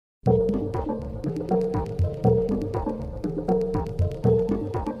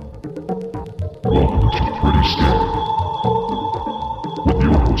Pretty Scary with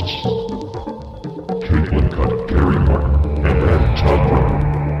your hosts, Caitlin Cutt, Gary Martin, and Todd Brown.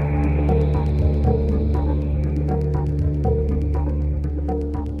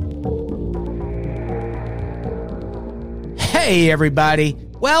 Hey everybody,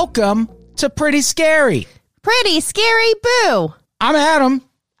 welcome to Pretty Scary. Pretty Scary Boo. I'm Adam.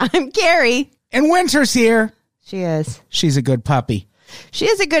 I'm Gary. And Winter's here. She is. She's a good puppy. She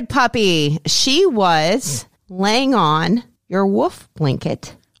is a good puppy. She was laying on your wolf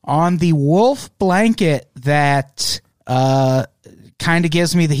blanket. On the wolf blanket that kind of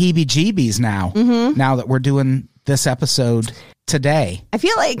gives me the heebie-jeebies now. Mm-hmm. Now that we're doing this episode today. I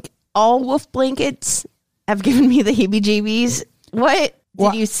feel like all wolf blankets have given me the heebie-jeebies. What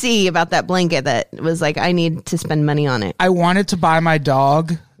did you see about that blanket that was like, I need to spend money on it? I wanted to buy my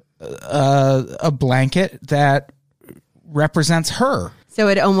dog a blanket that represents her. So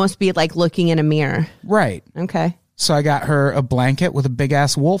it'd almost be like looking in a mirror. Right. Okay. So I got her a blanket with a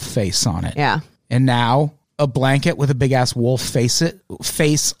big-ass wolf face on it. Yeah. And now a blanket with a big-ass wolf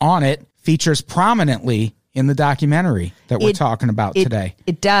face on it features prominently in the documentary that we're talking about today.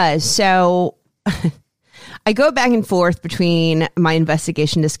 It does. So I go back and forth between my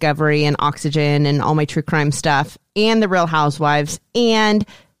investigation discovery and Oxygen and all my true crime stuff and The Real Housewives and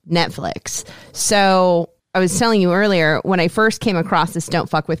Netflix. So I was telling you earlier, when I first came across this Don't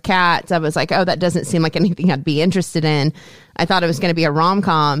Fuck with Cats, I was like, oh, that doesn't seem like anything I'd be interested in. I thought it was going to be a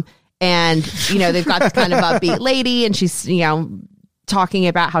rom-com. And, you know, they've got this kind of upbeat lady and she's, you know, talking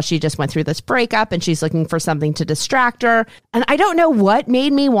about how she just went through this breakup and she's looking for something to distract her. And I don't know what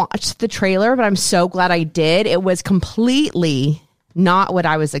made me watch the trailer, but I'm so glad I did. It was completely not what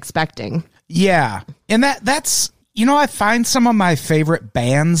I was expecting. Yeah. And that's, you know, I find some of my favorite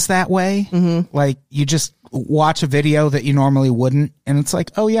bands that way. Mm-hmm. Like you just watch a video that you normally wouldn't. And it's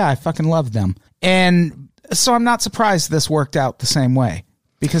like, oh yeah, I fucking love them. And so I'm not surprised this worked out the same way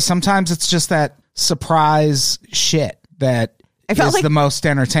because sometimes it's just that surprise shit that is like the most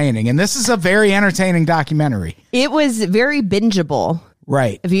entertaining. And this is a very entertaining documentary. It was very bingeable.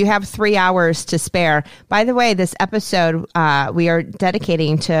 Right. If you have 3 hours to spare. By the way, this episode we are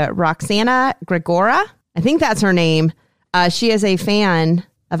dedicating to Roxana Gregora. I think that's her name. She is a fan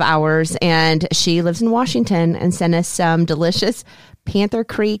of ours, and she lives in Washington and sent us some delicious Panther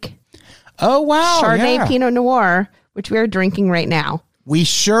Creek Chardonnay Pinot Noir, which we are drinking right now. We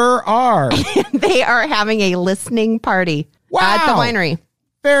sure are. They are having a listening party at the winery.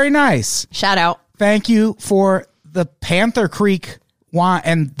 Very nice. Shout out. Thank you for the Panther Creek wine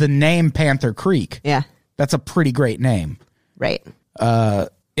and the name Panther Creek. Yeah. That's a pretty great name. Right.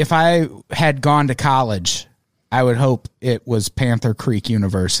 If I had gone to college, I would hope it was Panther Creek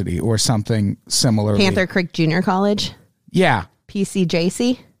University or something similar. Panther Creek Junior College? Yeah.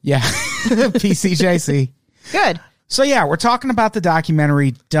 PCJC? Yeah. PCJC. Good. So yeah, we're talking about the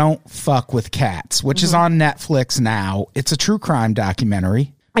documentary Don't Fuck with Cats, which is on Netflix now. It's a true crime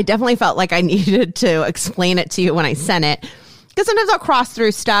documentary. I definitely felt like I needed to explain it to you when I sent it. Because sometimes I'll cross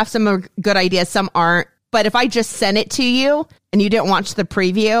through stuff. Some are good ideas, some aren't. But if I just sent it to you and you didn't watch the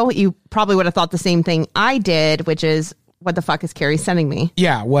preview, you probably would have thought the same thing I did, which is, what the fuck is Carrie sending me?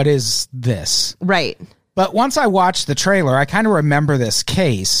 Yeah, what is this? Right. But once I watched the trailer, I kind of remember this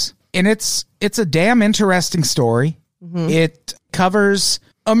case. And it's a damn interesting story. Mm-hmm. It covers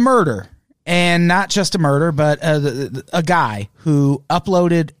a murder. And not just a murder, but a guy who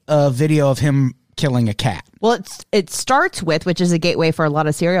uploaded a video of him killing a cat. Well, it starts with, which is a gateway for a lot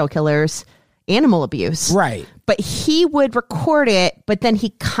of serial killers, animal abuse. Right. But he would record it, but then he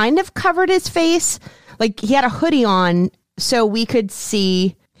kind of covered his face. Like he had a hoodie on so we could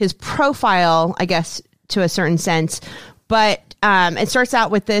see his profile, I guess, to a certain sense. But it starts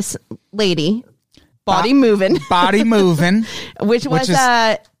out with this lady, body moving. which was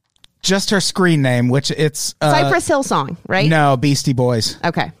just her screen name, which it's Cypress Hill song, right? No, Beastie Boys.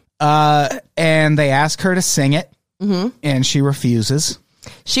 Okay. And they ask her to sing it, and she refuses.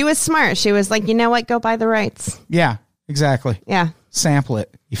 She was smart. She was like, you know what? Go buy the rights. Yeah, exactly. Yeah. Sample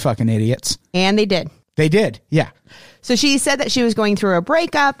it, you fucking idiots. And they did. They did, yeah. So she said that she was going through a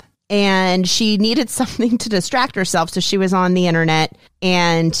breakup, and she needed something to distract herself. So she was on the internet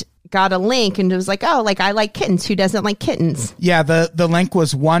and got a link and it was like, oh, like I like kittens. Who doesn't like kittens? Yeah, the link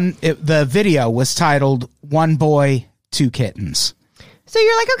was the video was titled One Boy, Two Kittens. So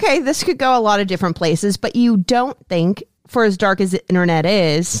you're like, okay, this could go a lot of different places, but you don't think, for as dark as the internet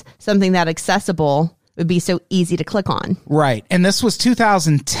is, something that accessible would be so easy to click on. Right. And this was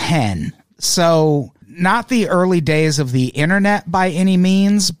 2010. So not the early days of the internet by any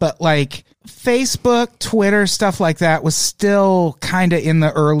means, but like Facebook, Twitter, stuff like that was still kind of in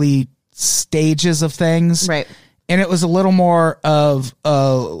the early stages of things. Right. And it was a little more of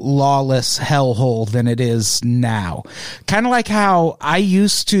a lawless hellhole than it is now. Kind of like how I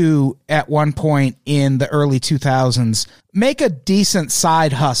used to, at one point in the early 2000s, make a decent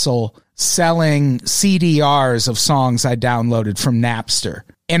side hustle selling CDRs of songs I downloaded from Napster.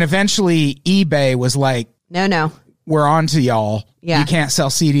 And eventually eBay was like, No. we're on to y'all. Yeah. You can't sell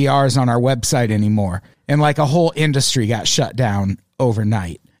CDRs on our website anymore. And like a whole industry got shut down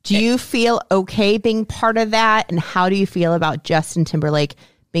overnight. Do you feel okay being part of that? And how do you feel about Justin Timberlake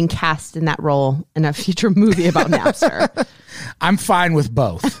being cast in that role in a future movie about Napster? I'm fine with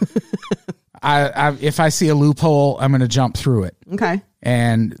both. If I see a loophole, I'm going to jump through it. Okay.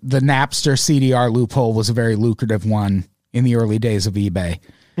 And the Napster CDR loophole was a very lucrative one in the early days of eBay.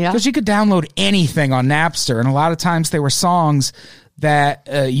 Yeah. Because you could download anything on Napster. And a lot of times they were songs that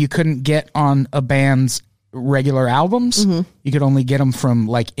you couldn't get on a band's regular albums. Mm-hmm. You could only get them from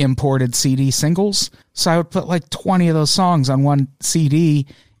like imported CD singles. So I would put like 20 of those songs on one CD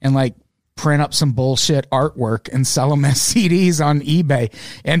and like print up some bullshit artwork and sell them as CDs on eBay.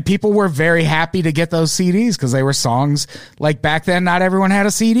 And people were very happy to get those CDs because they were songs like back then. Not everyone had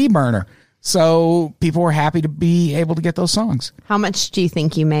a CD burner. So people were happy to be able to get those songs. How much do you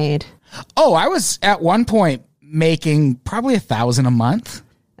think you made? Oh, I was at one point making probably $1,000 a month.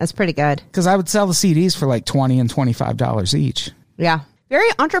 That's pretty good. Because I would sell the CDs for like $20 and $25 each. Yeah. Very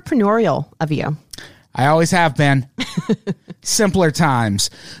entrepreneurial of you. I always have been. Simpler times.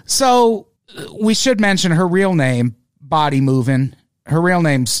 So we should mention her real name, Body Movin'. Her real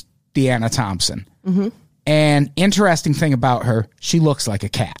name's Deanna Thompson. Mm-hmm. And interesting thing about her, she looks like a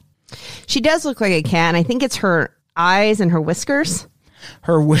cat. She does look like a cat, and I think it's her eyes and her whiskers.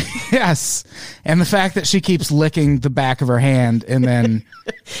 Yes, and the fact that she keeps licking the back of her hand and then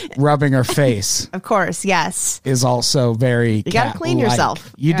rubbing her face, Of course, yes. is also very. You got to clean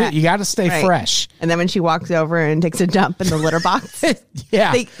yourself. You do. You got to stay Right. fresh. And then when she walks over and takes a dump in the litter box,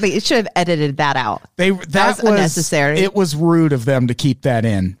 Yeah, they should have edited that out. that was unnecessary. It was rude of them to keep that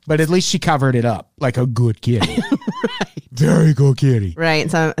in, but at least she covered it up like a good kitty. Right. Very good kitty. Right.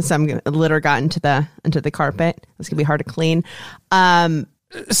 Some litter got into the carpet. It's gonna be hard to clean.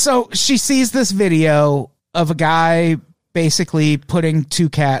 So she sees this video of a guy basically putting two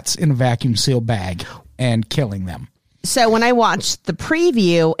cats in a vacuum seal bag and killing them. So when I watched the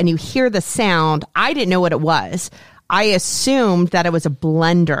preview and you hear the sound, I didn't know what it was. I assumed that it was a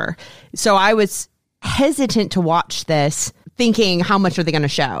blender. So I was hesitant to watch this, thinking, how much are they going to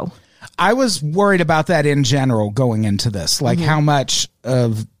show? I was worried about that in general going into this. Like, how much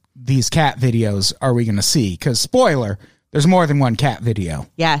of these cat videos are we going to see? Because, spoiler, there's more than one cat video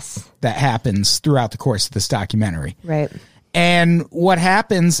Yes. that happens throughout the course of this documentary. Right. And what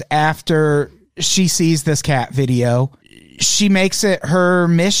happens after she sees this cat video, she makes it her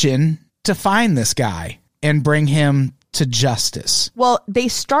mission to find this guy and bring him to justice. Well, they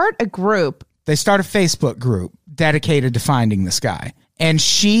start a group. They start a Facebook group dedicated to finding this guy. And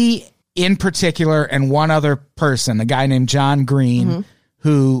she, in particular, and one other person, a guy named John Green,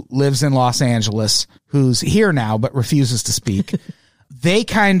 who lives in Los Angeles, who's here now but refuses to speak, they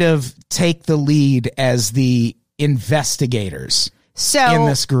kind of take the lead as the investigators in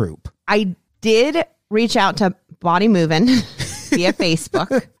this group. I did reach out to Body Movin' via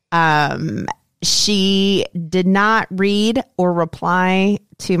Facebook. She did not read or reply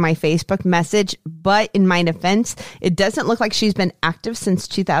to my Facebook message, but in my defense, it doesn't look like she's been active since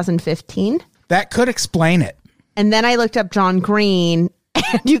 2015. That could explain it. And then I looked up John Green,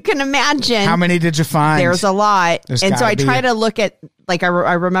 and you can imagine How many did you find? there's a lot. There's And so gotta I be try to look at, like, I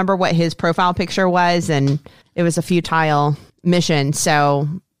remember what his profile picture was, and it was a futile mission. So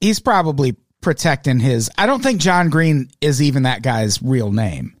He's probably protecting his... I don't think John Green is even that guy's real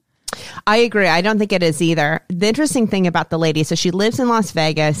name. I agree. I don't think it is either. The interesting thing about the lady, so she lives in Las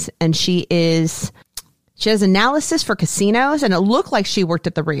Vegas, and she has analysis for casinos, and it looked like she worked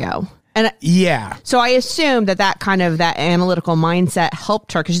at the Rio. And Yeah. so I assume that kind of that analytical mindset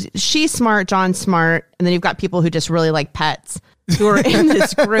helped her, because she's smart, John's smart, and then you've got people who just really like pets who are in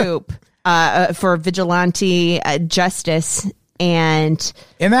this group for vigilante justice. And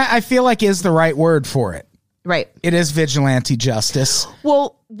that, I feel like, is the right word for it. right. It is vigilante justice.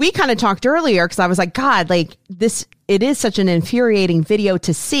 Well, we kind of talked earlier because I was like, God, like this, it is such an infuriating video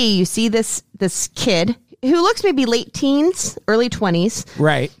to see. You see this kid who looks maybe late teens, early 20s,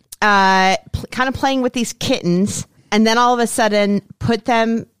 Right. kind of playing with these kittens, and then all of a sudden put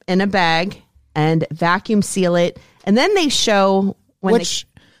them in a bag and vacuum seal it. And then they show Which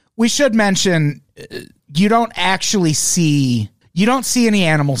we should mention, you don't see any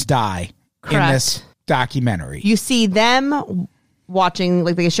animals die in Correct. this documentary. you see them watching,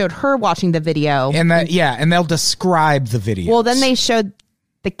 like they showed her watching the video. And and they'll describe the video. Well, then they showed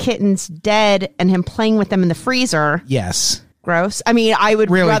the kittens dead and him playing with them in the freezer. Yes. Gross. I mean, I would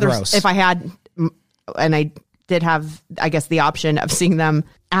really rather, gross. if I had, and I did have, I guess, the option of seeing them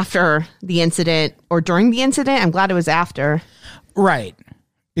after the incident or during the incident. I'm glad it was after. Right.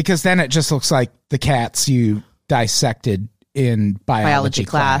 Because then it just looks like the cats you dissected in biology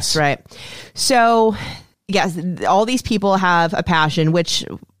class. Right. So, yes, all these people have a passion, which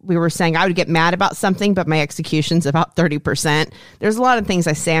we were saying I would get mad about something, but my execution's about 30%. There's a lot of things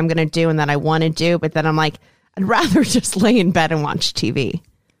I say I'm going to do and that I want to do, but then I'm like, I'd rather just lay in bed and watch TV.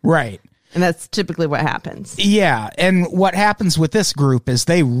 Right. And that's typically what happens. Yeah. And what happens with this group is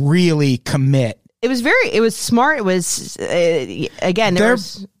they really commit. It was smart. It was, again,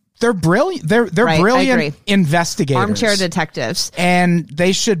 they're brilliant. They're right, brilliant investigators. Armchair detectives. And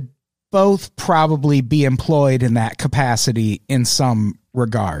they should both probably be employed in that capacity in some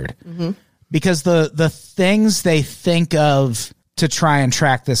regard. Mm-hmm. Because the things they think of to try and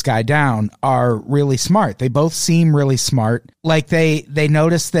track this guy down are really smart. They both seem really smart. Like they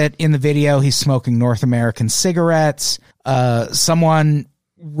notice that in the video he's smoking North American cigarettes. Someone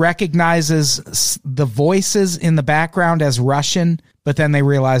recognizes the voices in the background as Russian, but then they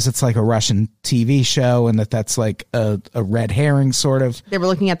realize it's like a Russian TV show and that's like a red herring sort of. They were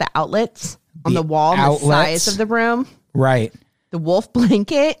looking at the outlets on the wall, the size of the room. Right. The wolf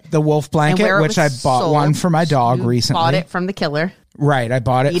blanket. The wolf blanket, which I bought one for my dog recently. Bought it from the killer. Right. I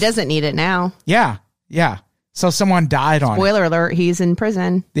bought it. He doesn't need it now. Yeah. Yeah. So someone died on it. Spoiler alert, he's in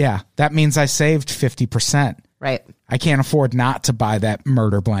prison. Yeah. That means I saved 50%. Right. I can't afford not to buy that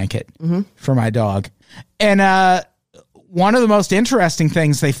murder blanket for my dog. And one of the most interesting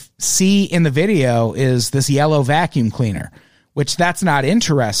things they see in the video is this yellow vacuum cleaner, which that's not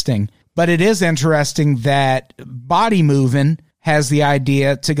interesting, but it is interesting that Body Movin' has the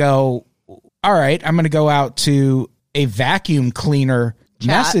idea to go, all right, I'm going to go out to a vacuum cleaner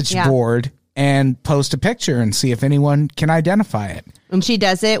message board and post a picture and see if anyone can identify it. And she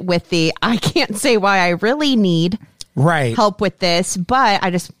does it with the, I can't say why I really need help with this, but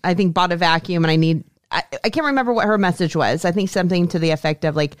I think bought a vacuum and I can't remember what her message was. I think something to the effect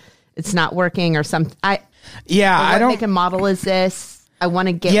of like, it's not working or something. I don't make a model is this. I want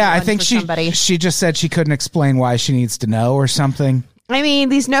to get I think somebody. She just said she couldn't explain why she needs to know or something. I mean,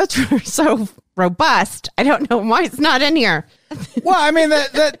 these notes are so robust. I don't know why it's not in here. Well, I mean,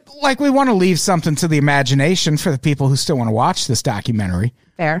 that like we want to leave something to the imagination for the people who still want to watch this documentary.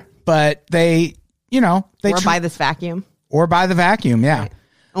 Fair. But they buy this vacuum. Or buy the vacuum, yeah. Right.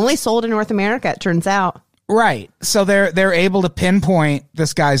 Only sold in North America, it turns out. Right. So they're able to pinpoint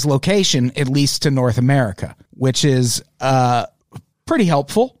this guy's location, at least to North America, which is pretty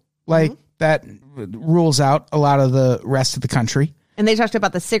helpful. Like that rules out a lot of the rest of the country. And they talked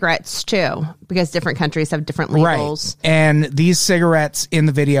about the cigarettes too, because different countries have different labels. Right. And these cigarettes in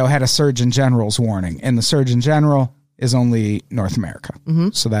the video had a Surgeon General's warning, and the Surgeon General is only North America.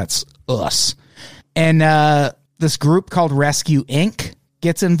 Mm-hmm. So that's us. And this group called Rescue Inc.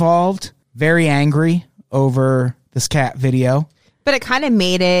 gets involved, very angry over this cat video. But it kind of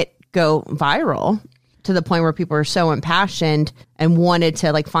made it go viral to the point where people were so impassioned and wanted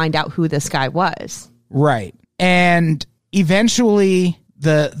to like find out who this guy was. Right. And eventually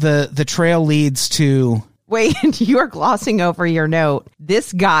the trail leads to... Wait, you're glossing over your note.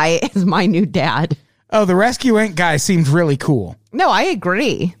 This guy is my new dad. Oh, the Rescue Inc. guy seemed really cool. No, I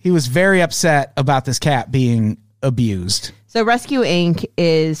agree. He was very upset about this cat being abused. So Rescue Inc.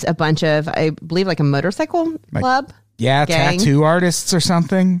 is a bunch of, I believe, like a motorcycle club. Yeah, gang. Tattoo artists or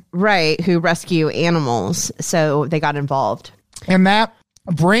something. Right, who rescue animals. So they got involved. And that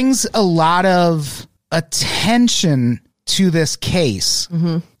brings a lot of attention to this case.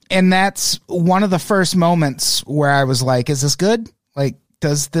 Mm-hmm. And that's one of the first moments where I was like, is this good? Like,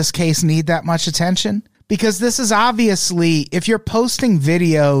 does this case need that much attention? Because this is obviously, if you're posting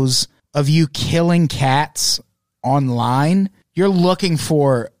videos of you killing cats online, you're looking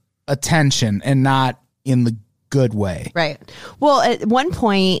for attention and not in the good way. Right. Well, at one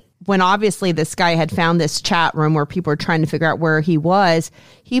point, when obviously this guy had found this chat room where people were trying to figure out where he was,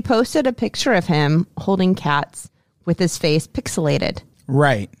 he posted a picture of him holding cats with his face pixelated.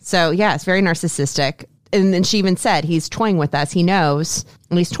 Right. So, yeah, it's very narcissistic. And then she even said, he's toying with us. He knows,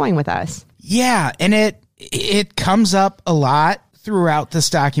 and he's toying with us. Yeah, and it comes up a lot throughout this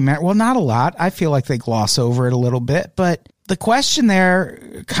documentary. Well, not a lot. I feel like they gloss over it a little bit. But the question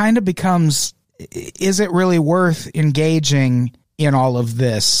there kind of becomes, is it really worth engaging in all of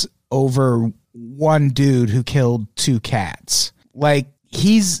this over one dude who killed two cats? Like,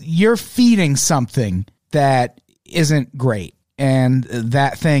 you're feeding something that isn't great. And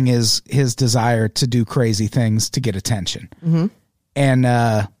that thing is his desire to do crazy things to get attention. Mm-hmm.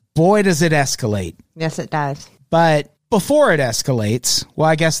 And boy, does it escalate. Yes, it does. But before it escalates, well,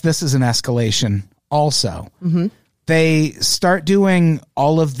 I guess this is an escalation also. Mm-hmm. They start doing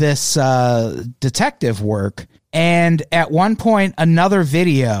all of this detective work. And at one point, another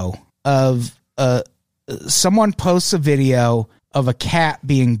video of someone posts a video of a cat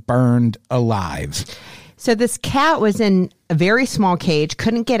being burned alive. So this cat was in a very small cage,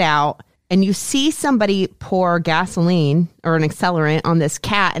 couldn't get out. And you see somebody pour gasoline or an accelerant on this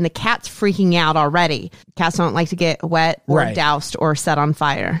cat, and the cat's freaking out already. Cats don't like to get wet or Right. doused or set on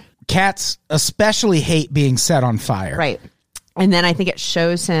fire. Cats especially hate being set on fire. Right. And then I think it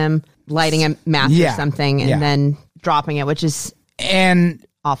shows him lighting a match Yeah. or something and then dropping it, which is And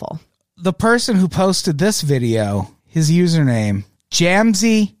awful. the person who posted this video, his username,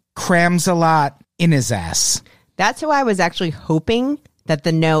 Jamsy crams a lot in his ass. That's who I was actually hoping that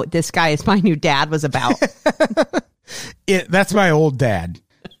the note, "This guy is my new dad," was about. That's my old dad.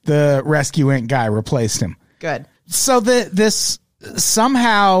 The Rescue Inc. guy replaced him. Good. So this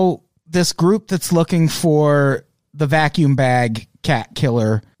group that's looking for the vacuum bag cat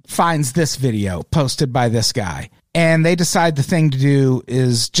killer finds this video posted by this guy. And they decide the thing to do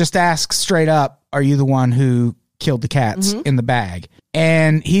is just ask straight up, are you the one who killed the cats in the bag?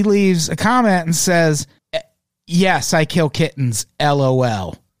 And he leaves a comment and says, yes, I kill kittens,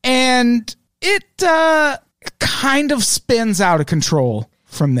 LOL. And it kind of spins out of control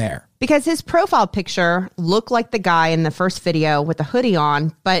from there. Because his profile picture looked like the guy in the first video with a hoodie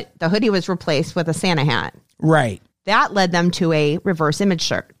on, but the hoodie was replaced with a Santa hat. Right. That led them to a reverse image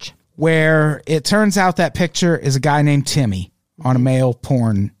search. Where it turns out that picture is a guy named Timmy on a male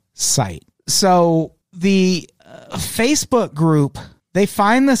porn site. So the Facebook group, they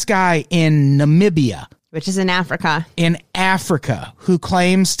find this guy in Namibia. Which is in Africa. Who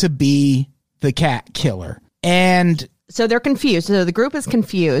claims to be the cat killer. And So they're confused. So the group is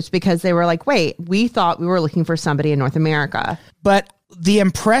confused because they were like, wait, we thought we were looking for somebody in North America. but the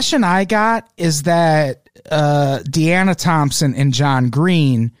impression I got is that Deanna Thompson and John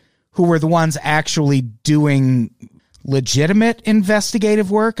Green, who were the ones actually doing legitimate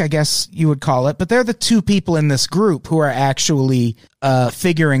investigative work, I guess you would call it, but they're the two people in this group who are actually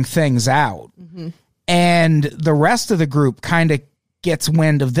figuring things out. Mm-hmm. And the rest of the group kind of gets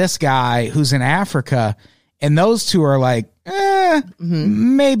wind of this guy who's in Africa, and those two are like,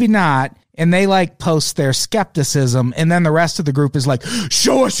 maybe not. And they like post their skepticism, and then the rest of the group is like,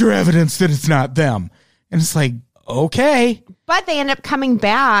 show us your evidence that it's not them. And it's like, okay. But they end up coming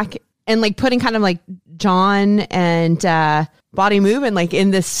back and like putting kind of like John and Body Movement like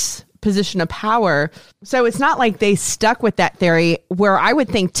in this position of power. So it's not like they stuck with that theory, where I would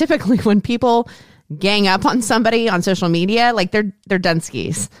think typically when people gang up on somebody on social media, like they're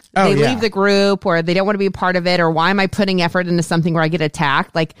dunskies. They leave the group, or they don't want to be a part of it, or why am I putting effort into something where I get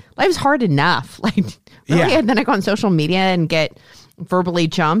attacked? Like, life's hard enough. Like, really? And then I go on social media and get verbally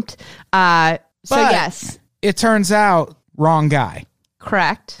jumped. So yes, it turns out wrong guy.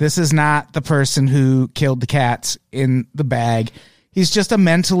 correct. This is not the person who killed the cats in the bag. He's just a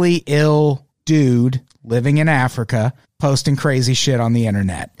mentally ill dude living in Africa posting crazy shit on the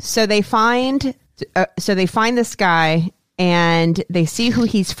internet. So they find this guy and they see who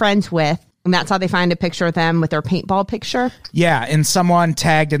he's friends with, and that's how they find a picture of them with their paintball picture. Yeah, and someone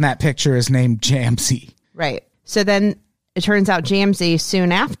tagged in that picture is named Jamsy. Right. So then it turns out Jamsy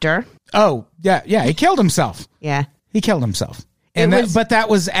soon after. Oh, yeah, he killed himself. Yeah. He killed himself. And but that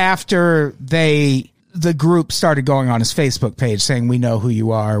was after the group started going on his Facebook page saying, we know who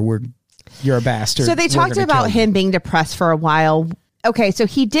you are. You're a bastard. So they talked about him being depressed for a while. Okay, so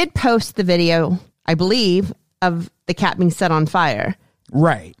he did post the video, I believe, of the cat being set on fire.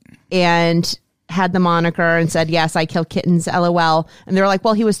 Right. And had the moniker and said, yes, I kill kittens, LOL. And they were like,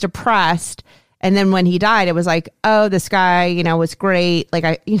 well, he was depressed. And then when he died, it was like, oh, this guy, was great.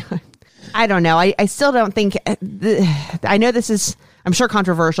 Like, I don't know. I still don't think, I know this is, I'm sure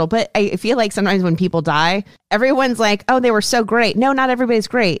controversial, but I feel like sometimes when people die, everyone's like, oh, they were so great. No, not everybody's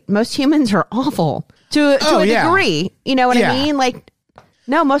great. Most humans are awful to a degree. You know what I mean? Like,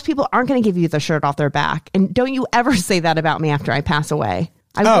 no, most people aren't going to give you the shirt off their back. And don't you ever say that about me after I pass away.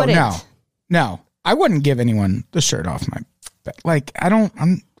 I wouldn't. No, I wouldn't give anyone the shirt off my back. Like, I don't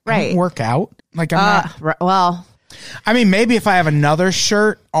work out. Like, I'm not. Well, I mean, maybe if I have another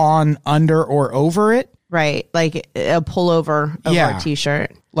shirt on under or over it. Right. Like a pullover over a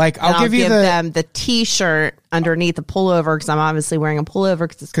t-shirt. Like, I'll give them the t-shirt underneath the pullover, because I'm obviously wearing a pullover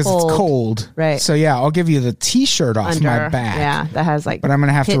because it's cold. Right. So, yeah, I'll give you the t-shirt off my back. Yeah, that has like but I'm going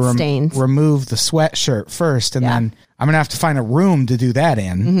to have to stains. remove the sweatshirt first, and then I'm going to have to find a room to do that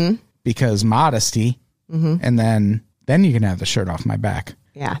in because modesty. And then you can have the shirt off my back.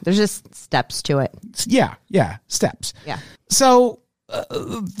 Yeah, there's just steps to it. Yeah, steps. Yeah. So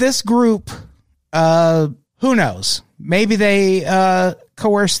this group, who knows? Maybe they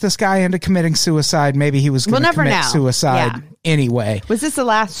coerced this guy into committing suicide. Maybe he was going to commit suicide anyway. Was this the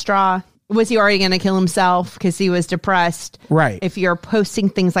last straw? Was he already going to kill himself because he was depressed? Right. If you're posting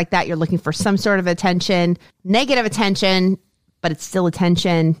things like that, you're looking for some sort of attention, negative attention, but it's still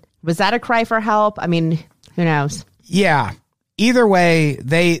attention. Was that a cry for help? I mean, who knows? Yeah. Either way,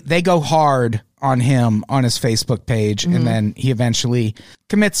 they go hard on him on his Facebook page, and then he eventually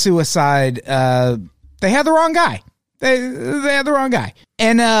commits suicide. They had the wrong guy. They had the wrong guy.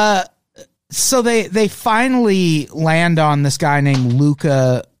 And so they finally land on this guy named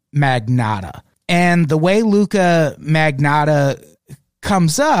Luca Magnotta. And the way Luca Magnotta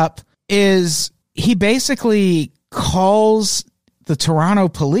comes up is he basically calls the Toronto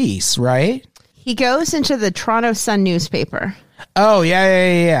police, right? He goes into the Toronto Sun newspaper. Oh,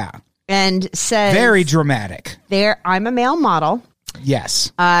 yeah. And says... Very dramatic. I'm a male model.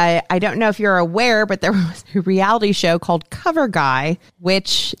 Yes. I don't know if you're aware, but there was a reality show called Cover Guy,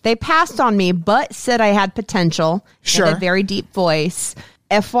 which they passed on me, but said I had potential in a very deep voice.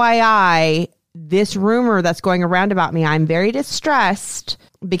 FYI, this rumor that's going around about me, I'm very distressed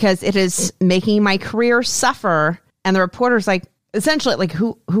because it is making my career suffer. And the reporter's like, essentially, like,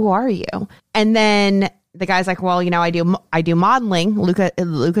 who are you? And then the guy's like, well, I do modeling.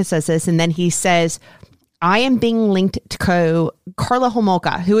 Luca says this, and then he says, I am being linked to Karla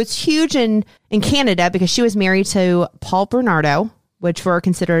Homolka, who is huge in Canada because she was married to Paul Bernardo, which were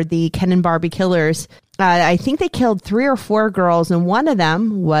considered the Ken and Barbie killers. I think they killed 3 or 4 girls, and one of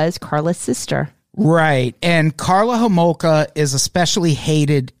them was Karla's sister. Right. And Karla Homolka is especially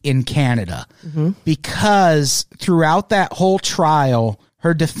hated in Canada because throughout that whole trial,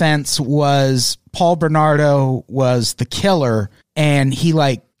 her defense was Paul Bernardo was the killer, and he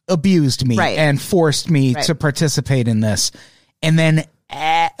abused me and forced me to participate in this. And then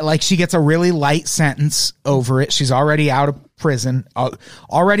she gets a really light sentence over it. She's already out of prison,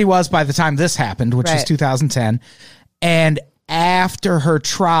 already was by the time this happened, which was 2010. And after her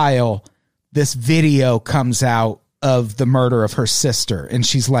trial, this video comes out of the murder of her sister, and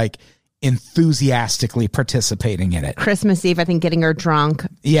she's enthusiastically participating in it. Christmas Eve, I think, getting her drunk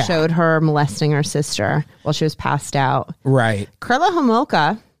showed her molesting her sister while she was passed out. Right. Karla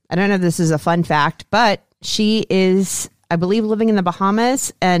Homolka, I don't know if this is a fun fact, but she is, I believe, living in the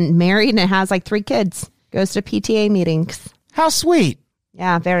Bahamas and married and has 3 kids. Goes to PTA meetings. How sweet.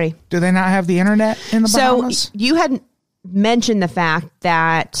 Yeah, very. Do they not have the internet in the Bahamas? So you had mentioned the fact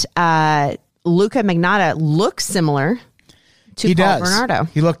that Luca Magnotta looks similar to Paul Bernardo.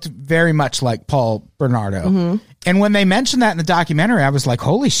 He looked very much like Paul Bernardo. And when they mentioned that in the documentary, I was like,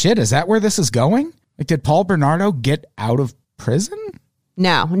 holy shit, is that where this is going? Did Paul Bernardo get out of prison?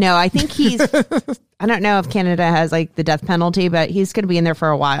 No, I think he's, I don't know if Canada has the death penalty, but he's going to be in there for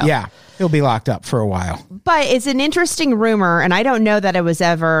a while. Yeah, he'll be locked up for a while. But it's an interesting rumor, and I don't know that it was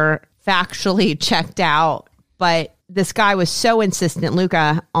ever factually checked out, but this guy was so insistent,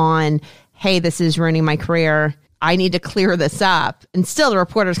 Luca, on, hey, this is ruining my career. I need to clear this up. And still the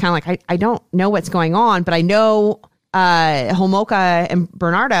reporter's kind of I don't know what's going on, but I know Homolka and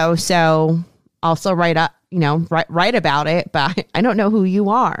Bernardo, so also write about it, but I don't know who you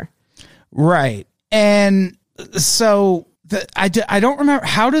are. Right. And so I don't remember,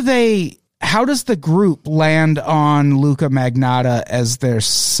 how does the group land on Luca Magnotta as their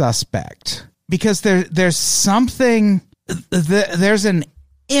suspect? Because there's something, there's an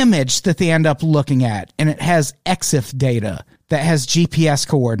image that they end up looking at, and it has EXIF data that has GPS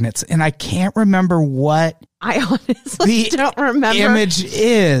coordinates, and I can't remember what I honestly don't remember image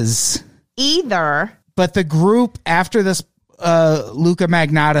is either. But the group, after this Luca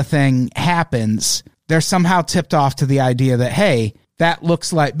Magnotta thing happens, they're somehow tipped off to the idea that, hey, that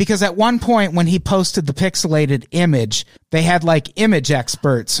looks like, because at one point when he posted the pixelated image, they had image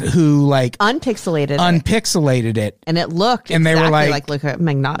experts who unpixelated it. And it looked and exactly they were like Luca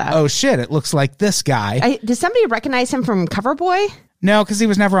Magnotta. Oh shit, it looks like this guy. Did somebody recognize him from Coverboy? No, because he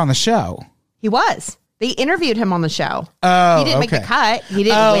was never on the show. He was. They interviewed him on the show. Oh, he didn't make the cut. He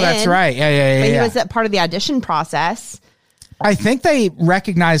didn't win. That's right. Yeah. But he was part of the audition process. I think they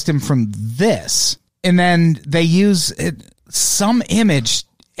recognized him from this, and then they use some image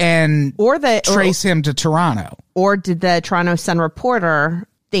and trace him to Toronto. Or did the Toronto Sun reporter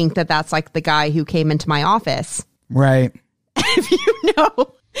think that that's the guy who came into my office? Right. If you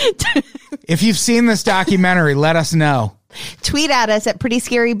know. If you've seen this documentary, let us know. Tweet at us at Pretty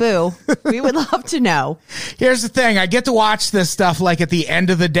Scary Boo. We would love to know. Here's the thing. I get to watch this stuff like at the end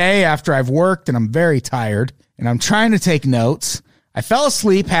of the day after I've worked and I'm very tired and I'm trying to take notes. I fell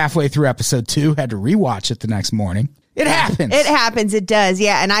asleep halfway through episode 2, had to rewatch it the next morning. It happens. It happens. It does.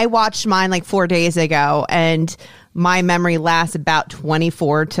 Yeah. And I watched mine like 4 days ago and my memory lasts about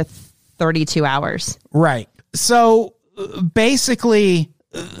 24 to 32 hours. Right. So basically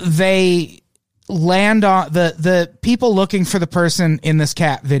they land on the people looking for the person in this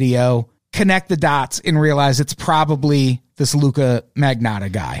cat video, connect the dots and realize it's probably this Luca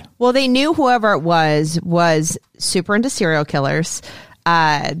Magnotta guy. Well, they knew whoever it was super into serial killers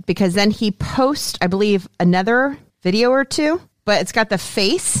because then he posts, I believe, another video or two, but it's got the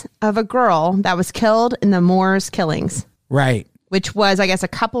face of a girl that was killed in the Moors killings. Right. Which was, I guess, a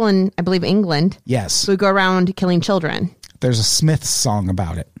couple in, I believe, England. Yes. Who go around killing children. There's a Smiths song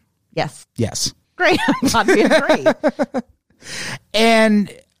about it. Yes. Yes. Great. I thought we agree.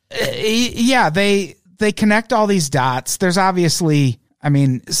 And yeah, they connect all these dots. There's obviously, I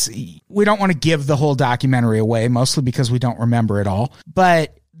mean, we don't want to give the whole documentary away, mostly because we don't remember it all.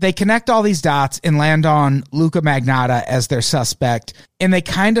 But they connect all these dots and land on Luca Magnotta as their suspect. And they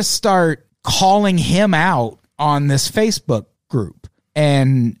kind of start calling him out on this Facebook group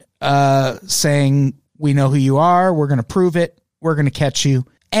and saying, we know who you are. We're going to prove it. We're going to catch you.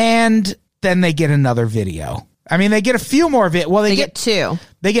 And then they get another video. I mean, they get a few more. Well, they get 2.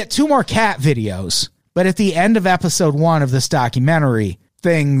 They get 2 more cat videos. But at the end of episode 1 of this documentary,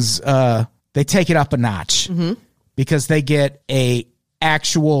 things, they take it up a notch because they get a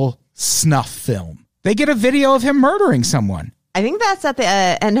actual snuff film. They get a video of him murdering someone. I think that's at the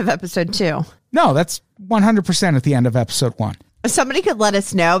end of episode 2. No, that's 100% at the end of episode 1. Somebody could let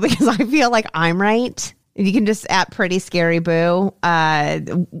us know because I feel like I'm right. You can just at Pretty Scary Boo.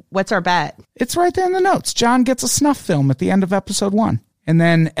 What's our bet? It's right there in the notes. John gets a snuff film at the end of episode 1. And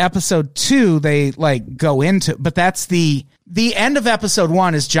then episode 2, they like go into, but that's the end of episode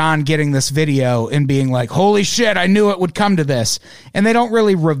 1 is John getting this video and being like, holy shit, I knew it would come to this. And they don't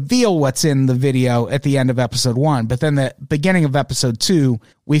really reveal what's in the video at the end of episode 1. But then the beginning of episode 2,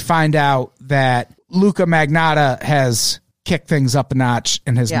 we find out that Luca Magnotta has kicked things up a notch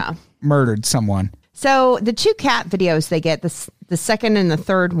and has murdered someone. So the 2 cat videos they get, the second and the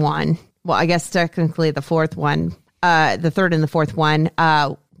third one, well, I guess technically the fourth one, the third and the fourth one.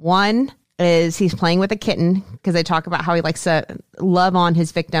 One is he's playing with a kitten because they talk about how he likes to love on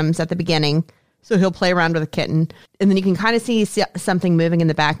his victims at the beginning. So he'll play around with a kitten. And then you can kind of see something moving in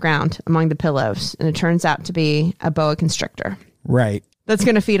the background among the pillows. And it turns out to be a boa constrictor. Right. That's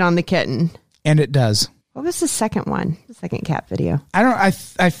going to feed on the kitten. And it does. What was the second one? The second cat video? I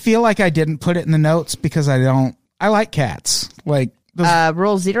feel like I didn't put it in the notes because I like cats. Like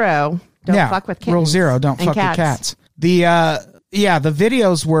Rule 0. Don't fuck with kittens. Rule 0. Don't fuck with cats. The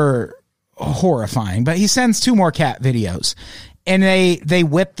videos were horrifying, but he sends 2 more cat videos and they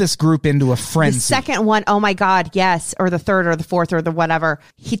whip this group into a frenzy. The second one, oh my God, yes. Or the third or the fourth or the whatever.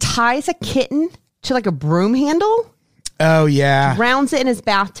 He ties a kitten to like a broom handle. Oh yeah. Rounds it in his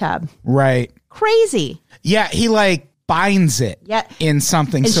bathtub. Right. Crazy. Yeah. He like binds it in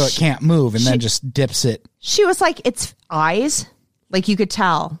something so it can't move and then just dips it. She was like, it's eyes. Like you could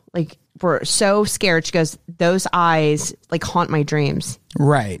tell, like we're so scared. She goes, those eyes like haunt my dreams.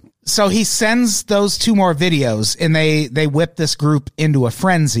 Right. So he sends those 2 more videos and they whip this group into a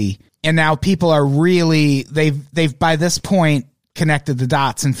frenzy. And now people are really, they've by this point connected the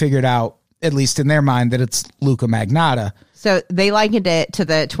dots and figured out, at least in their mind, that it's Luca Magnotta. So they likened it to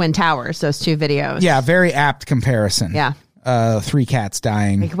the Twin Towers, those 2 videos. Yeah, very apt comparison. Yeah. 3 cats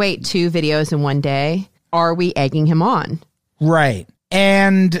dying. Like, wait, 2 videos in one day? Are we egging him on? Right.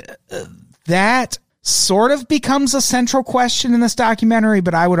 And that sort of becomes a central question in this documentary,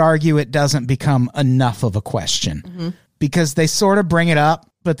 but I would argue it doesn't become enough of a question because they sort of bring it up,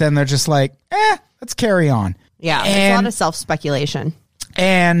 but then they're just like, let's carry on. Yeah, it's a lot of self-speculation.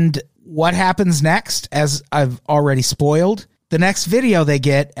 And what happens next, as I've already spoiled, the next video they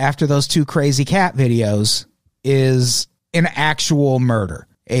get after those 2 crazy cat videos is an actual murder.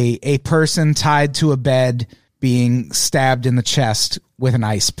 A person tied to a bed being stabbed in the chest with an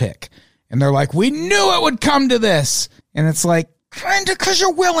ice pick. And they're like, we knew it would come to this. And it's like, kind of because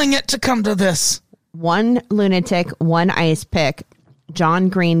you're willing it to come to this. 1 lunatic, 1 ice pick. John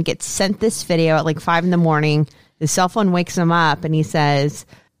Green gets sent this video at like 5 a.m. His cell phone wakes him up and he says,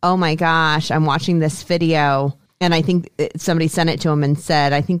 oh my gosh, I'm watching this video. And I think somebody sent it to him and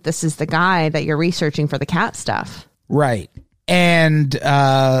said, I think this is the guy that you're researching for the cat stuff. Right. And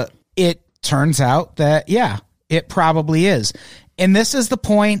it turns out that, yeah, it probably is. And this is the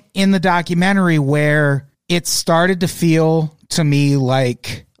point in the documentary where it started to feel to me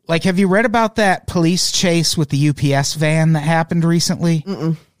like have you read about that police chase with the UPS van that happened recently?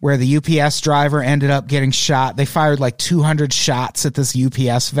 Where the UPS driver ended up getting shot. They fired like 200 shots at this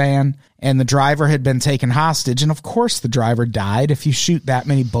UPS van, and the driver had been taken hostage. And of course the driver died if you shoot that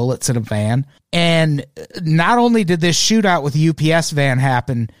many bullets at a van. And not only did this shootout with the UPS van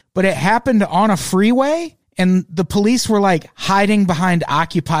happen, but it happened on a freeway, and the police were like hiding behind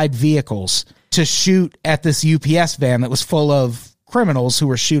occupied vehicles to shoot at this UPS van that was full of criminals who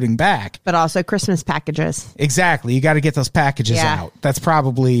were shooting back. But also Christmas packages. Exactly. You got to get those packages out. That's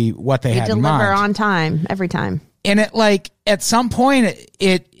probably what they had in mind. Deliver on time every time. And it like at some point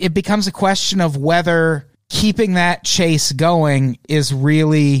it becomes a question of whether keeping that chase going is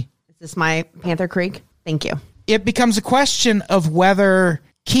really... Is this my Panther Creek? Thank you. It becomes a question of whether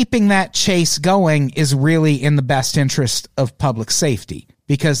keeping that chase going is really in the best interest of public safety.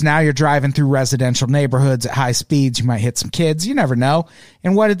 Because now you're driving through residential neighborhoods at high speeds. You might hit some kids. You never know.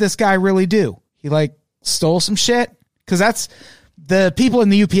 And what did this guy really do? He like stole some shit? Because that's the people in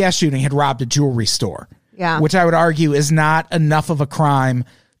the UPS shooting had robbed a jewelry store. Yeah. Which I would argue is not enough of a crime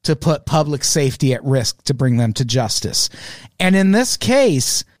to put public safety at risk to bring them to justice. And in this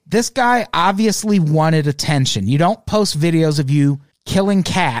case, this guy obviously wanted attention. You don't post videos of you killing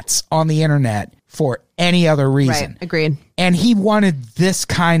cats on the internet for any other reason. Right. Agreed. And he wanted this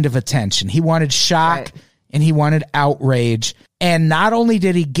kind of attention. He wanted shock and he wanted outrage. And not only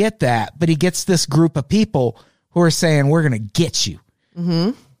did he get that, but he gets this group of people who are saying, we're going to get you.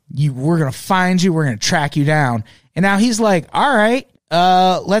 We're going to find you. We're going to track you down. And now he's like, all right,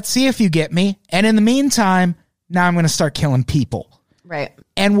 let's see if you get me. And in the meantime, now I'm going to start killing people. Right.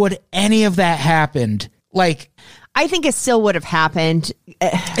 And would any of that happened? Like, I think it still would have happened.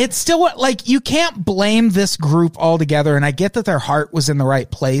 It's still like you can't blame this group altogether. And I get that their heart was in the right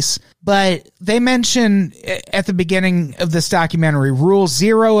place, but they mention at the beginning of this documentary, rule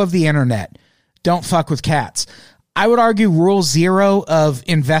 0 of the internet, don't fuck with cats. I would argue rule 0 of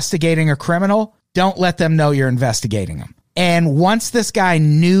investigating a criminal, don't let them know you're investigating them. And once this guy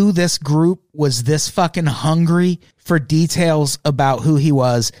knew this group was this fucking hungry for details about who he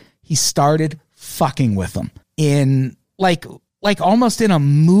was, he started fucking with them in like almost in a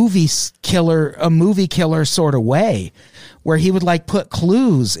movie killer sort of way, where he would like put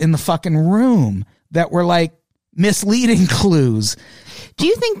clues in the fucking room that were like misleading clues. Do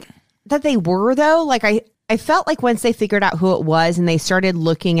you think that they were though? Like I felt like once they figured out who it was and they started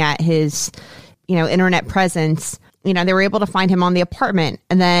looking at his, internet presence, they were able to find him on the apartment.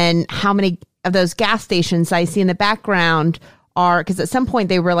 And then how many of those gas stations I see in the background are, because at some point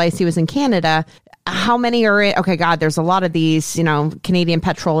they realized he was in Canada. How many are in? Okay, God, there's a lot of these, Canadian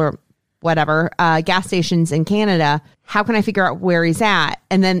petrol or whatever, gas stations in Canada. How can I figure out where he's at?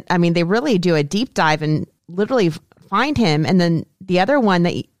 And then, they really do a deep dive and literally find him. And then the other one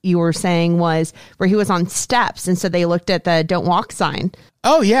that you were saying was where he was on steps. And so they looked at the don't walk sign.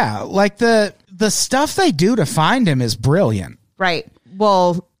 Oh, yeah. Like the stuff they do to find him is brilliant. Right.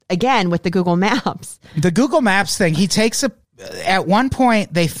 Well, again, with the Google Maps. The Google Maps thing, he takes at one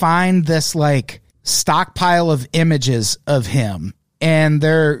point they find this like stockpile of images of him, and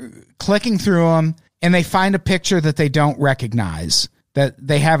they're clicking through them, and they find a picture that they don't recognize, that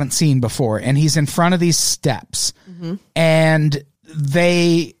they haven't seen before, and he's in front of these steps. And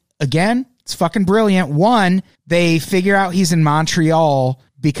they, again, it's fucking brilliant. One, they figure out he's in Montreal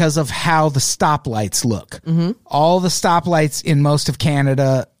because of how the stoplights look. All the stoplights in most of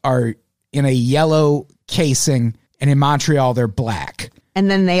Canada are in a yellow casing, and in Montreal they're black. And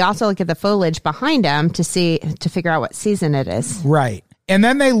then they also look at the foliage behind him to figure out what season it is. Right. And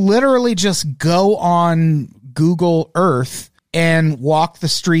then they literally just go on Google Earth and walk the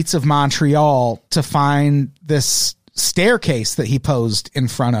streets of Montreal to find this staircase that he posed in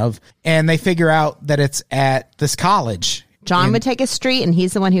front of. And they figure out that it's at this college. John would take a street and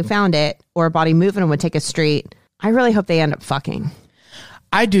he's the one who found it, or Body Movement would take a street. I really hope they end up fucking.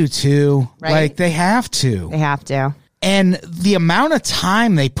 I do too. Right? Like they have to. They have to. And the amount of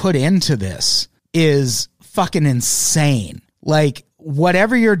time they put into this is fucking insane. Like,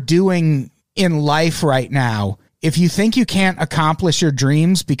 whatever you're doing in life right now, if you think you can't accomplish your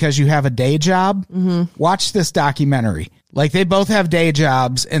dreams because you have a day job, watch this documentary. Like, they both have day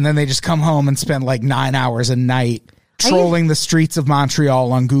jobs, and then they just come home and spend like 9 hours a night trolling the streets of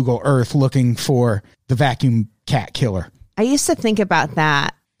Montreal on Google Earth looking for the vacuum cat killer. I used to think about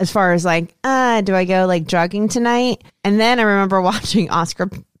that. As far as like, do I go like jogging tonight? And then I remember watching Oscar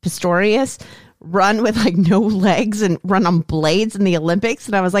Pistorius run with like no legs and run on blades in the Olympics.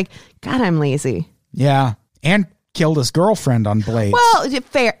 And I was like, God, I'm lazy. Yeah. And killed his girlfriend on blades. Well,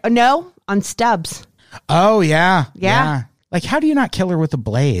 fair. No, on stubs. Oh, yeah. Yeah. Like, how do you not kill her with the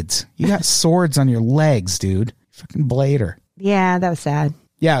blades? You got swords on your legs, dude. Fucking blade her. Yeah, that was sad.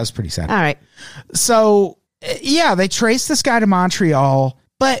 Yeah, it was pretty sad. All right. So, yeah, they traced this guy to Montreal,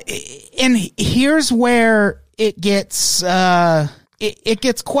 but and here's where it gets it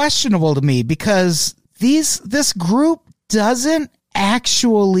gets questionable to me, because this group doesn't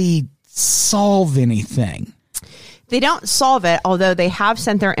actually solve anything. They don't solve it, although they have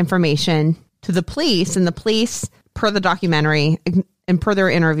sent their information to the police, and the police, per the documentary and per their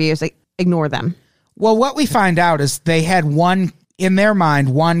interviews, ignore them. Well, what we find out is they had one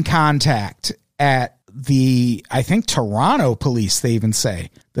contact at the, I think, Toronto police, they even say,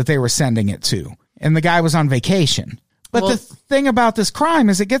 that they were sending it to. And the guy was on vacation. But the thing about this crime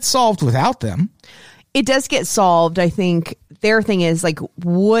is it gets solved without them. It does get solved. I think their thing is, like,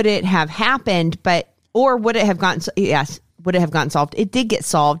 would it have happened? Or would it have gotten? Yes, would it have gotten solved? It did get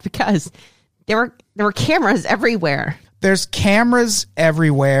solved because there were cameras everywhere. There's cameras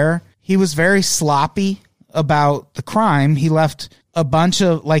everywhere. He was very sloppy about the crime. He left a bunch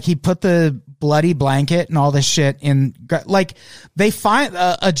of, like, he put the bloody blanket and all this shit in, like, they find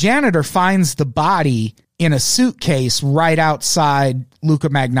a janitor finds the body in a suitcase right outside Luca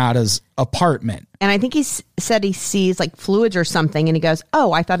Magnotta's apartment. And I think he said he sees, like, fluids or something, and he goes,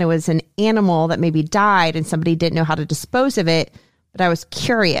 oh, I thought it was an animal that maybe died and somebody didn't know how to dispose of it, but I was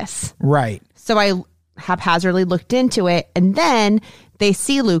curious. Right. So I haphazardly looked into it, and then they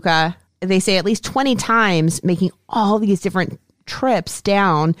see Luca, they say at least 20 times, making all these different trips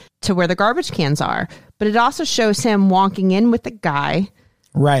down to where the garbage cans are. But it also shows him walking in with the guy.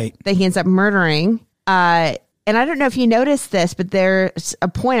 Right. That he ends up murdering. And I don't know if you noticed this, but there's a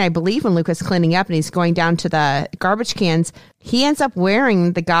point, I believe, when Luca's cleaning up and he's going down to the garbage cans, he ends up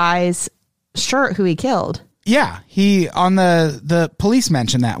wearing the guy's shirt who he killed. Yeah. He, on the police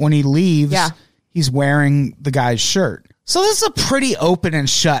mentioned that when he leaves, he's wearing the guy's shirt. So this is a pretty open and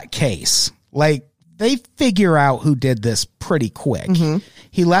shut case. Like, they figure out who did this pretty quick. Mm-hmm.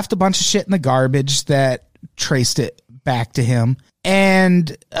 He left a bunch of shit in the garbage that traced it back to him. And,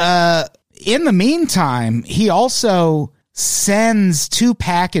 in the meantime, he also sends 2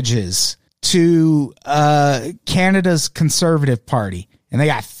 packages to Canada's Conservative Party, and they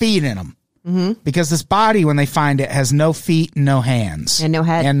got feet in them. Mm-hmm. Because this body, when they find it, has no feet and no hands. And no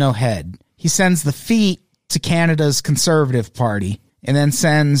head. He sends the feet to Canada's Conservative Party and then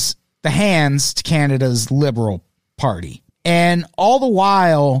sends the hands to Canada's Liberal Party. And all the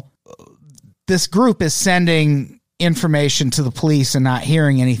while, this group is sending information to the police and not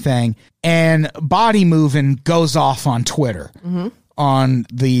hearing anything. And Body Movin' goes off on Twitter on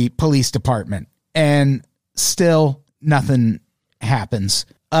the police department, and still nothing happens.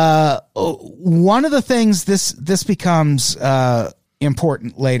 One of the things, this becomes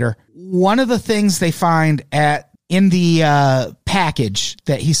important later. One of the things they find in the package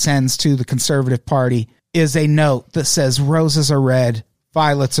that he sends to the Conservative Party is a note that says, "Roses are red,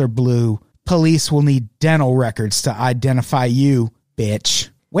 violets are blue. Police will need dental records to identify you, bitch."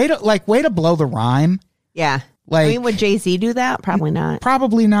 Way to blow the rhyme. Yeah. Like, I mean, would Jay-Z do that? Probably not.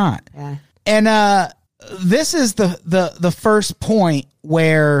 Probably not. Yeah. And this is the first point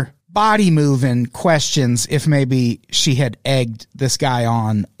where Body Movin' questions if maybe she had egged this guy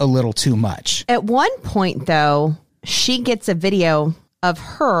on a little too much. At one point, though, she gets a video of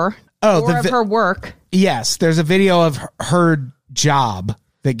her of her work. Yes, there's a video of her job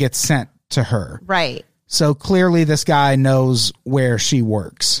that gets sent to her. Right. So clearly this guy knows where she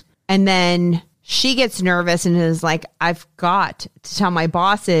works. And then she gets nervous and is like, I've got to tell my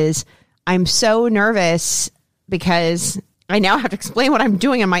bosses, I'm so nervous because I now have to explain what I'm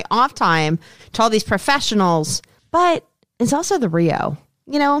doing in my off time to all these professionals. But it's also the Rio,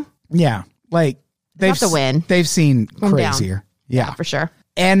 you know? Yeah. Like, they've to win. They've seen crazier. Yeah, for sure.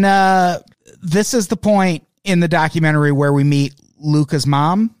 And this is the point in the documentary where we meet Luca's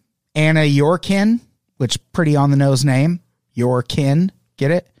mom, Anna Yorkin, which pretty on the nose name. Yorkin.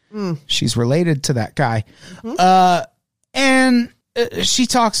 Get it? She's related to that guy. Mm-hmm. And she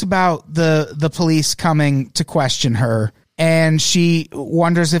talks about the police coming to question her, and she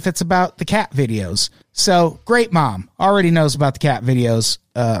wonders if it's about the cat videos. So, great mom. Already knows about the cat videos.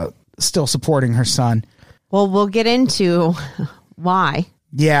 Still supporting her son. Well, we'll get into why.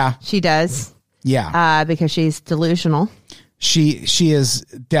 Yeah. She does. Yeah. Because she's delusional. She is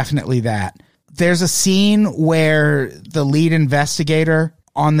definitely that. There's a scene where the lead investigator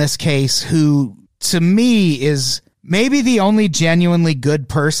on this case, who to me is maybe the only genuinely good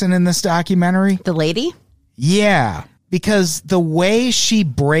person in this documentary. The lady? Yeah. Because the way she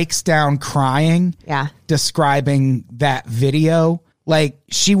breaks down crying, describing that video, Like,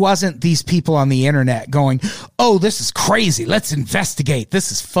 she wasn't these people on the internet going, oh, this is crazy. Let's investigate.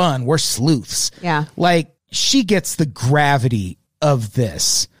 This is fun. We're sleuths. Yeah. Like, she gets the gravity of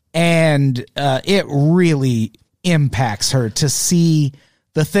this. And it really impacts her to see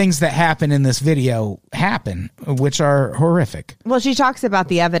the things that happen in this video happen, which are horrific. Well, she talks about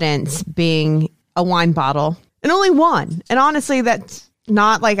the evidence being a wine bottle and only one. And honestly, that's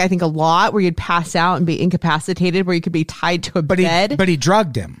not like, I think, a lot where you'd pass out and be incapacitated, where you could be tied to a bed. But he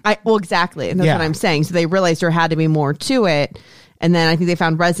drugged him. Well, exactly. And that's what I'm saying. So they realized there had to be more to it. And then I think they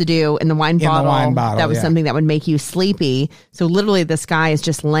found residue in the wine bottle. That was something that would make you sleepy. So literally this guy is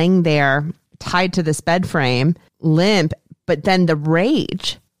just laying there tied to this bed frame, limp. But then the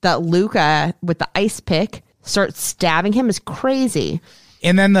rage that Luca with the ice pick starts stabbing him is crazy.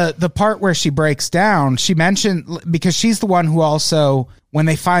 And then the part where she breaks down, she mentioned, because she's the one who also, when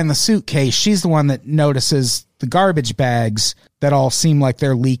they find the suitcase, she's the one that notices the garbage bags that all seem like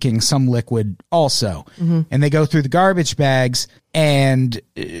they're leaking some liquid also. Mm-hmm. And they go through the garbage bags and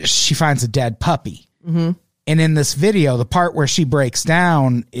she finds a dead puppy. Mm-hmm. And in this video, the part where she breaks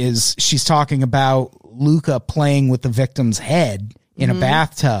down is she's talking about Luca playing with the victim's head in a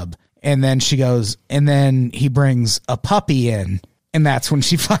bathtub. And then she goes, and then he brings a puppy in. And that's when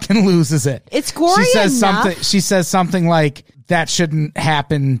she fucking loses it. It's gory enough. She says something like, that shouldn't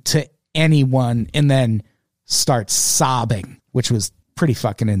happen to anyone, and then starts sobbing, which was pretty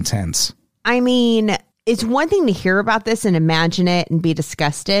fucking intense. I mean, it's one thing to hear about this and imagine it and be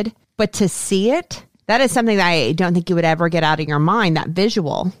disgusted, but to see it, that is something that I don't think you would ever get out of your mind, that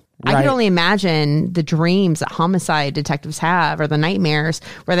visual. Right. I can only imagine the dreams that homicide detectives have, or the nightmares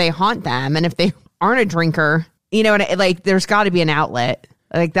where they haunt them. And if they aren't a drinker, you know, like, there's got to be an outlet.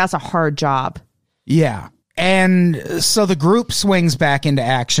 Like, that's a hard job. Yeah. And so the group swings back into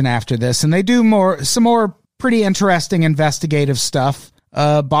action after this, and they do some more pretty interesting investigative stuff.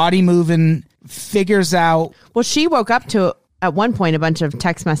 Body moving figures out. Well, she woke up to, at one point, a bunch of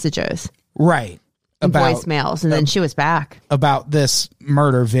text messages. Right. And voicemails, and then she was back. About this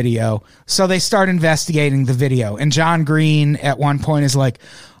murder video. So they start investigating the video. And John Green at one point is like,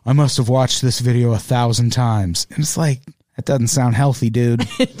 I must have watched this video 1,000 times. And it's like, that doesn't sound healthy, dude.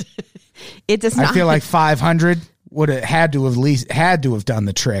 It does not. I feel like 500 would have had to have done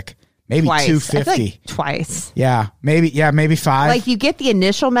the trick. Maybe twice. 250. I feel like twice. Yeah, maybe 5. Like, you get the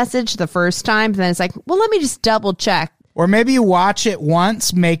initial message the first time, and then it's like, well, let me just double check. Or maybe you watch it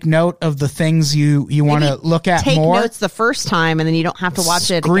once, make note of the things you want to look at more. Take notes the first time, and then you don't have to watch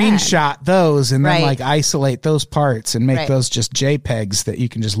it again. Screenshot those, and then like isolate those parts and make those just JPEGs that you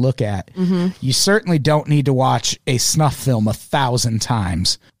can just look at. Mm-hmm. You certainly don't need to watch a snuff film 1,000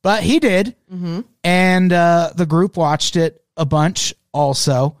 times. But he did. Mm-hmm. And the group watched it a bunch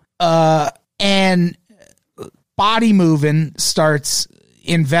also. And Body Moving starts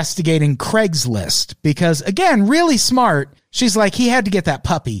investigating Craigslist because, again, really smart. She's like, he had to get that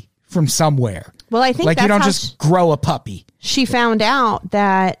puppy from somewhere. Well, I think like, that's you don't just grow a puppy. She found out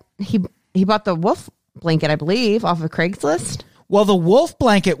that he bought the wolf blanket, I believe, off of Craigslist. Well, the wolf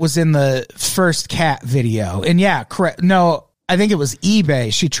blanket was in the first cat video. And yeah, no, I think it was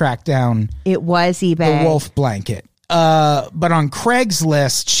eBay. She tracked down. It was eBay. The wolf blanket. But on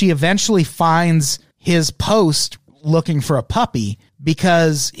Craigslist, she eventually finds his post looking for a puppy,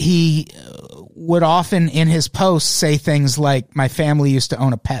 because he would often in his posts say things like, my family used to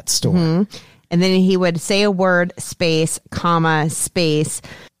own a pet store. Mm-hmm. And then he would say a word, space, comma, space,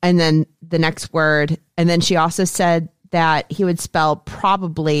 and then the next word. And then she also said that he would spell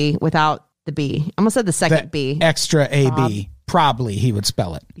probably without the B. I almost said the second B. Extra AB. Probably he would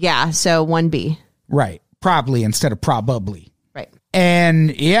spell it. Yeah, so 1B. Right. Probably instead of probably. Right.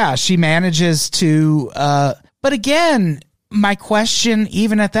 And yeah, she manages to... but again, my question,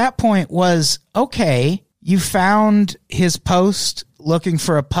 even at that point, was, okay, you found his post looking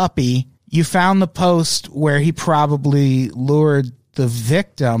for a puppy. You found the post where he probably lured the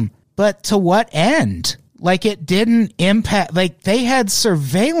victim, but to what end? Like, it didn't impact, like, they had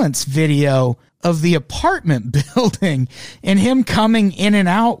surveillance video of the apartment building and him coming in and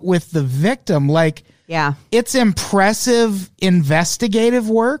out with the victim. Like, yeah, it's impressive investigative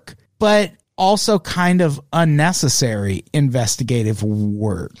work, but also kind of unnecessary investigative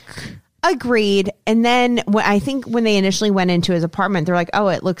work. Agreed. And then I think when they initially went into his apartment, they're like, oh,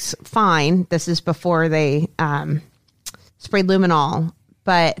 it looks fine. This is before they sprayed luminol.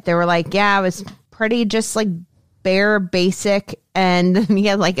 But they were like, yeah, it was pretty just like bare basic. And then he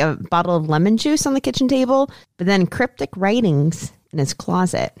had like a bottle of lemon juice on the kitchen table, but then cryptic writings in his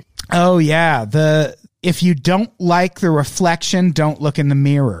closet. Oh, yeah. If you don't like the reflection, don't look in the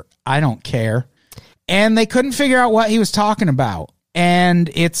mirror. I don't care. And they couldn't figure out what he was talking about. And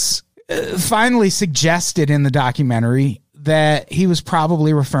it's finally suggested in the documentary that he was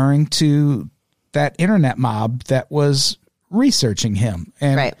probably referring to that internet mob that was researching him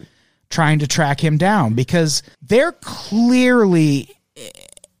and Right. trying to track him down, because they're clearly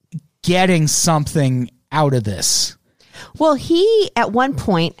getting something out of this. Well, he, at one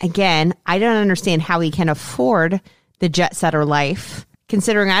point, again, I don't understand how he can afford the jet setter life,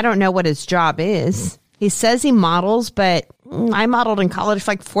 considering I don't know what his job is. He says he models, but I modeled in college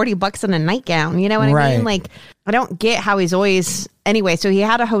for like $40 in a nightgown. You know what I Right. mean? Like, I don't get how he's always... Anyway, so he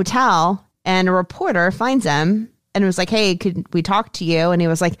had a hotel, and a reporter finds him and was like, hey, could we talk to you? And he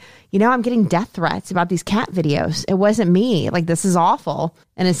was like, I'm getting death threats about these cat videos. It wasn't me. Like, this is awful.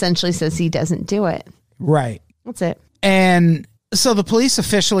 And essentially says he doesn't do it. Right. That's it. And so the police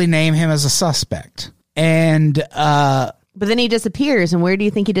officially name him as a suspect. And But then he disappears. And where do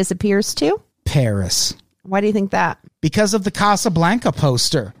you think he disappears to? Paris. Why do you think that? Because of the Casablanca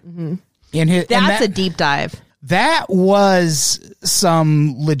poster. In his, and That's a deep dive. that was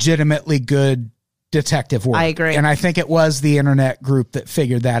some legitimately good detective work. I agree. And I think it was the internet group that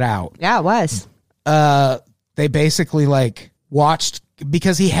figured that out. Yeah, it was. They basically like watched,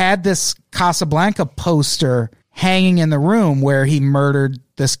 because he had this Casablanca poster hanging in the room where he murdered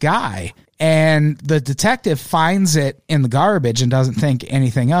this guy, and the detective finds it in the garbage and doesn't think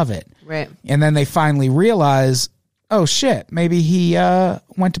anything of it. Right. And then they finally realize, oh shit, maybe he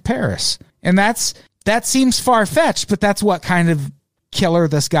went to Paris. And that seems far-fetched, but that's what kind of killer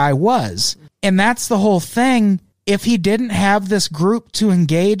this guy was. And that's the whole thing. If he didn't have this group to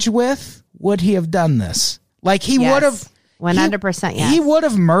engage with, would he have done this? Like, he Yes. would have 100%, yes. He would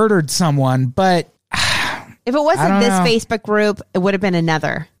have murdered someone, but If it I wasn't don't this know. Facebook group, it would have been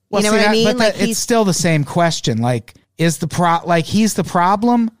another. well, You know see, what I mean? but Like, it's still the same question. Like, is he's the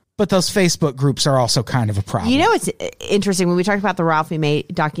problem, but those Facebook groups are also kind of a problem. you know, it's interesting when we talked about the Ralphie May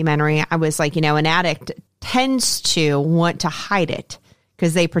documentary. I was like, an addict tends to want to hide it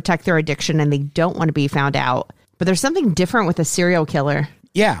because they protect their addiction and they don't want to be found out. But there's something different with a serial killer,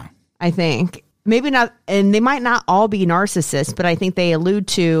 Yeah. I think. Maybe not, and they might not all be narcissists, but I think they allude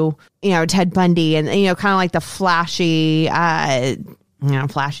to, Ted Bundy and, kind of like the flashy,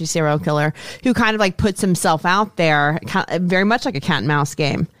 flashy serial killer who kind of like puts himself out there, very much like a cat and mouse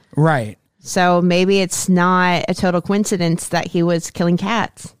game. Right. So maybe it's not a total coincidence that he was killing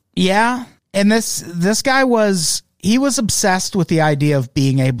cats. Yeah. And this guy was obsessed with the idea of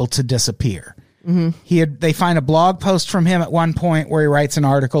being able to disappear. Mm-hmm. They find a blog post from him at one point where he writes an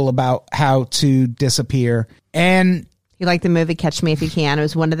article about how to disappear. And He liked the movie Catch Me If You Can. It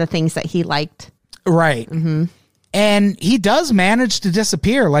was one of the things that he liked. right. Mm-hmm. And he does manage to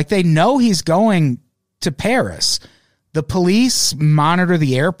disappear. Like, they know he's going to Paris. The police monitor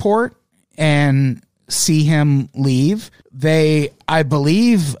the airport and see him leave. They, I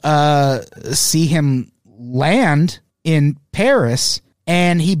believe, see him land in Paris,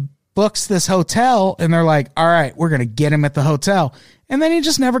 and he books this hotel, and they're like, all right, we're going to get him at the hotel. And then he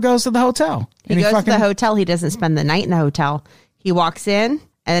just never goes to the hotel. He goes to the hotel. He doesn't spend the night in the hotel. He walks in,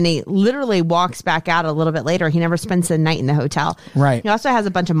 and then he literally walks back out a little bit later. He never spends the night in the hotel. Right. He also has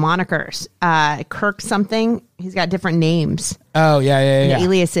a bunch of monikers. Kirk something. He's got different names. Oh, yeah.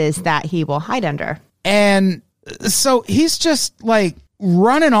 Aliases that he will hide under. And so he's just like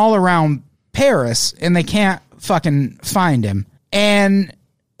running all around Paris, and they can't fucking find him. And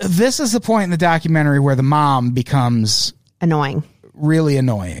this is the point in the documentary where the mom becomes Annoying. really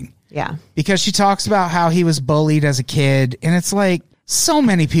annoying, Yeah. because she talks about how he was bullied as a kid. And it's like, so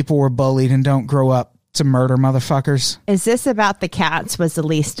many people were bullied and don't grow up to murder motherfuckers. Is this about the cats was the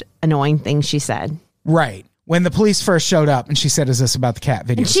least annoying thing she said? Right. When the police first showed up and she said, is this about the cat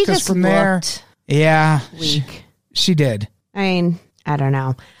videos? And she 'Cause just from there, looked yeah, weak. she did. I mean, I don't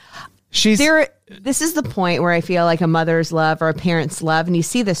know. This is the point where I feel like a mother's love or a parent's love, and you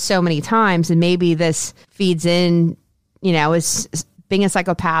see this so many times, and maybe this feeds in, is being a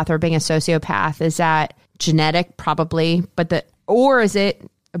psychopath or being a sociopath. Is that genetic? Probably, or is it,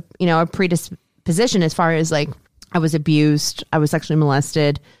 a predisposition as far as like, I was abused, I was sexually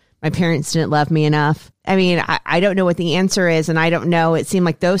molested, my parents didn't love me enough. I mean, I don't know what the answer is, and I don't know. It seemed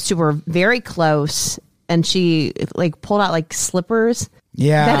like those two were very close, and she like pulled out like slippers.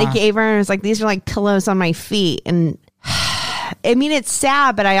 Yeah. That he gave her, and it was like, these are like pillows on my feet. And I mean, it's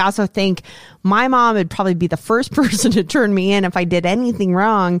sad, but I also think my mom would probably be the first person to turn me in if I did anything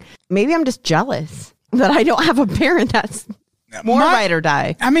wrong. Maybe I'm just jealous that I don't have a parent that's more ride or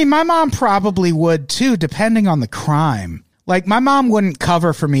die. I mean, my mom probably would too, depending on the crime. Like, my mom wouldn't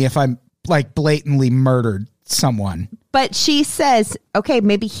cover for me if I like blatantly murdered someone. But she says, okay,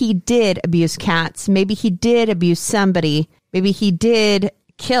 maybe he did abuse cats. Maybe he did abuse somebody. maybe he did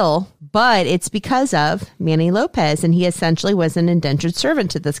kill, but it's because of Manny Lopez, and he essentially was an indentured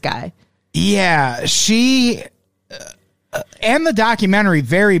servant to this guy. Yeah, she and the documentary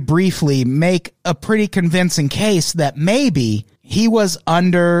very briefly make a pretty convincing case that maybe he was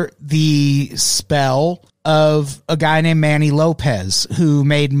under the spell of a guy named Manny Lopez who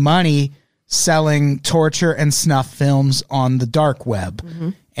made money selling torture and snuff films on the dark web,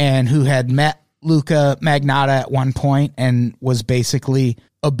 and who had met Luca Magnotta at one point and was basically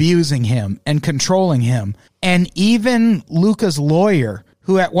abusing him and controlling him. And even Luca's lawyer,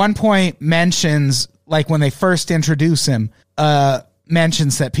 who at one point mentions, like when they first introduce him,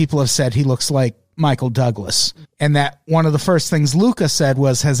 mentions that people have said he looks like Michael Douglas. And that one of the first things Luca said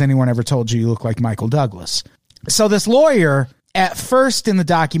was, has anyone ever told you look like Michael Douglas? So this lawyer, at first in the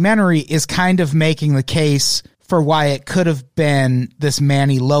documentary, is kind of making the case for why it could have been this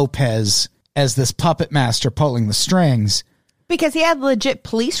Manny Lopez as this puppet master pulling the strings. Because he had legit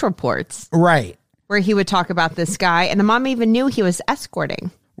police reports. Right. Where he would talk about this guy, and the mom even knew he was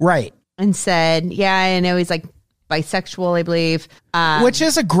escorting. Right. And said, yeah, I know he's like bisexual, I believe. Which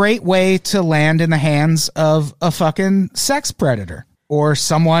is a great way to land in the hands of a fucking sex predator or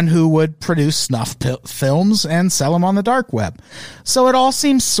someone who would produce snuff films and sell them on the dark web. So it all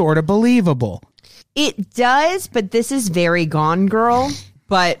seems sort of believable. It does, but this is very Gone Girl,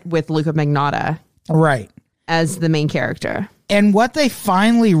 but with Luca Magnotta. Right. As the main character. And what they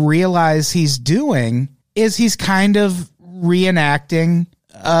finally realize he's doing is he's kind of reenacting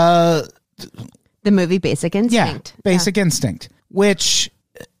the movie Basic Instinct. Yeah, Basic Instinct, which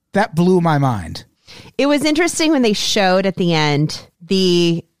that blew my mind. It was interesting when they showed at the end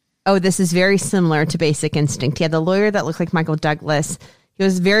this is very similar to Basic Instinct. He had the lawyer that looked like Michael Douglas. He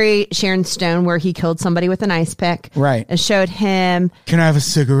was very Sharon Stone, where he killed somebody with an ice pick. Right. And showed him. Can I have a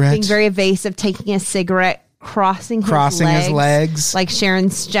cigarette? Being very evasive, taking a cigarette, crossing his legs. Like Sharon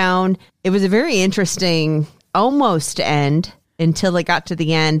Stone. It was a very interesting almost end until it got to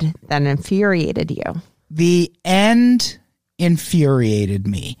the end that infuriated you. The end infuriated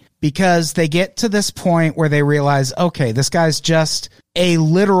me because they get to this point where they realize, okay, this guy's just a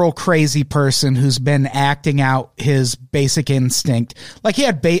literal crazy person who's been acting out his Basic Instinct. Like he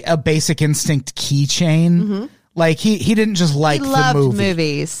had a Basic Instinct keychain. Mm-hmm. Like he didn't just like he loved the movie.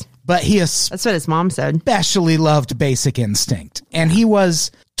 Movies. But he that's what his mom said. Especially loved Basic Instinct. And he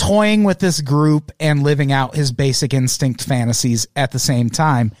was toying with this group and living out his Basic Instinct fantasies at the same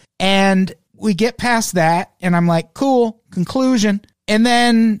time. And we get past that, and I'm like, cool, conclusion. And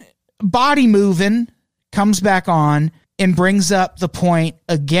then Body Movin' comes back on and brings up the point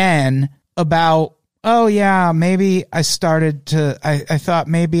again about, oh, yeah, maybe I thought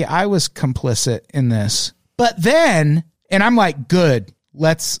maybe I was complicit in this. But then, and I'm like, good,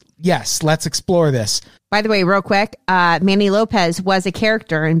 let's explore this. By the way, real quick, Manny Lopez was a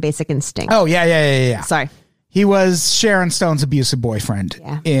character in Basic Instinct. Oh, yeah. Sorry. He was Sharon Stone's abusive boyfriend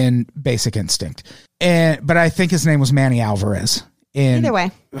in Basic Instinct. But I think his name was Manny Alvarez either way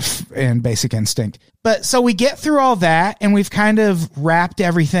in Basic Instinct. But so we get through all that and we've kind of wrapped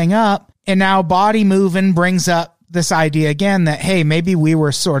everything up. And now Body Movin' brings up this idea again that, hey, maybe we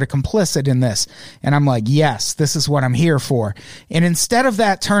were sort of complicit in this. And I'm like, yes, this is what I'm here for. And instead of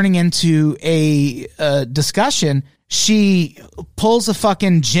that turning into a discussion, she pulls a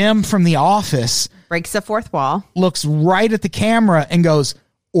fucking Jim from The Office, breaks the fourth wall, looks right at the camera and goes,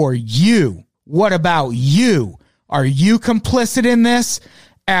 or you, what about you? Are you complicit in this?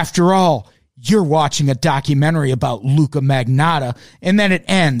 After all, you're watching a documentary about Luca Magnotta. And then it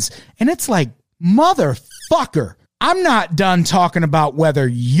ends. And it's like, motherfucker, I'm not done talking about whether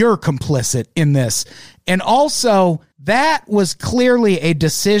you're complicit in this. And also, that was clearly a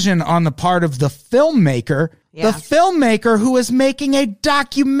decision on the part of the filmmaker. Yeah. The filmmaker who is making a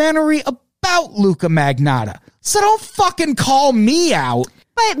documentary about Luca Magnotta. So don't fucking call me out.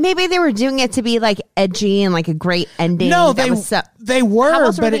 But maybe they were doing it to be like edgy and like a great ending. No, they were. How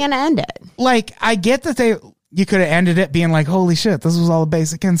else were but they going to end it? Like, I get that you could have ended it being like, holy shit, this was all a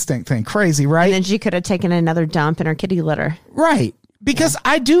Basic Instinct thing. Crazy, right? And then she could have taken another dump in her kitty litter. Right. Because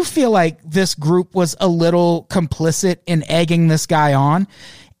I do feel like this group was a little complicit in egging this guy on.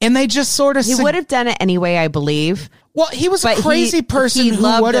 And they just sort of... He would have done it anyway, I believe. Well, he was a crazy person who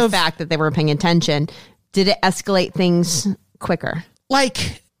loved would have... the fact that they were paying attention. Did it escalate things quicker?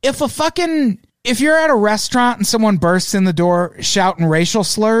 Like, if you're at a restaurant and someone bursts in the door shouting racial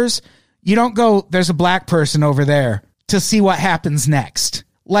slurs, you don't go, there's a black person over there, to see what happens next.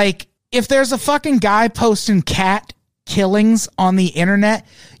 Like, if there's a fucking guy posting cat killings on the internet,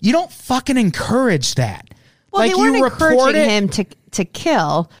 you don't fucking encourage that. Well, like they weren't you report encouraging it. him to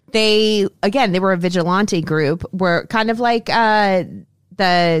kill. They were a vigilante group. Were kind of like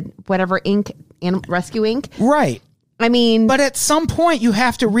the whatever Inc. Rescue Inc. Right. I mean, But at some point, you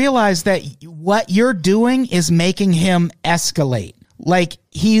have to realize that what you're doing is making him escalate. Like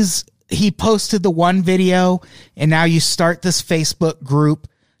he posted the one video, and now you start this Facebook group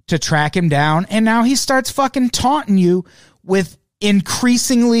to track him down, and now he starts fucking taunting you with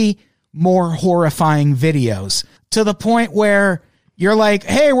increasingly more horrifying videos to the point where you're like,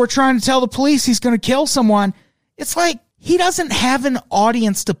 hey, we're trying to tell the police he's going to kill someone. It's like he doesn't have an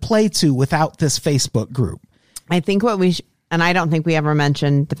audience to play to without this Facebook group. I think and I don't think we ever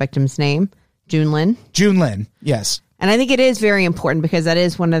mentioned the victim's name, June Lin. June Lin, yes. And I think it is very important because that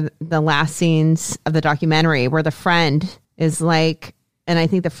is one of the last scenes of the documentary where the friend is like, and I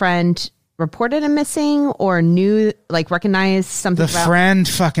think the friend reported him missing or recognized something. The friend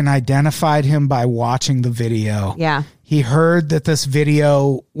fucking identified him by watching the video. Yeah. He heard that this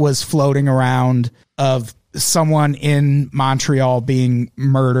video was floating around of someone in Montreal being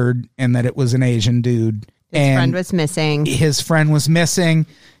murdered and that it was an Asian dude. His friend was missing. His friend was missing,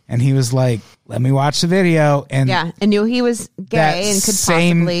 and he was like, let me watch the video. And yeah, and knew he was gay and could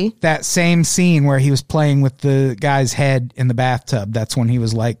possibly. That same scene where he was playing with the guy's head in the bathtub, that's when he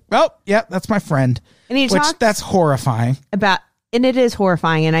was like, oh, yeah, that's my friend. And that's horrifying. And it is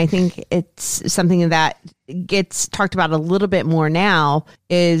horrifying, and I think it's something that gets talked about a little bit more now,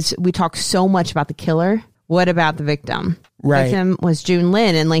 is we talk so much about the killer. What about the victim? Right. The victim was June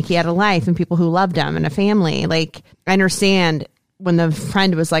Lin, and he had a life and people who loved him and a family. I understand when the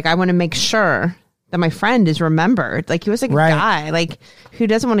friend was like, I want to make sure that my friend is remembered. He was a guy, who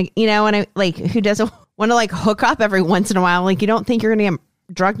doesn't want to, who doesn't want to hook up every once in a while. You don't think you're going to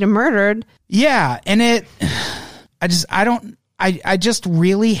get drugged and murdered. Yeah. And I just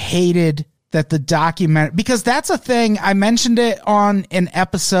really hated that the documentary, because that's a thing. I mentioned it on an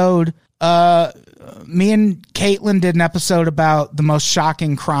episode. Me and Caitlin did an episode about the most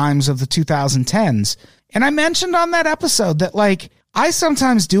shocking crimes of the 2010s. And I mentioned on that episode that I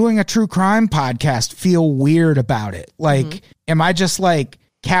sometimes doing a true crime podcast feel weird about it. Am I just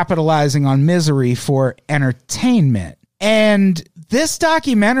capitalizing on misery for entertainment? And this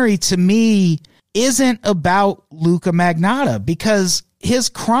documentary to me isn't about Luca Magnotta, because his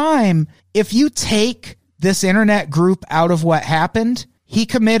crime, if you take this internet group out of what happened, he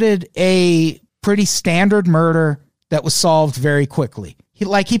committed a pretty standard murder that was solved very quickly.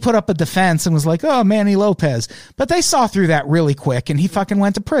 He put up a defense and was like, oh, Manny Lopez. But they saw through that really quick, and he fucking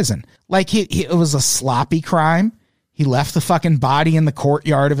went to prison. It was a sloppy crime. He left the fucking body in the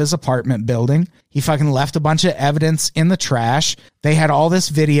courtyard of his apartment building. He fucking left a bunch of evidence in the trash. They had all this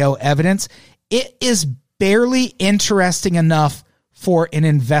video evidence. It is barely interesting enough for an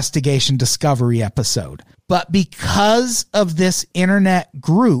investigation discovery episode. But because of this internet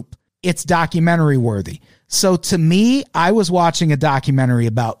group, it's documentary worthy. So to me, I was watching a documentary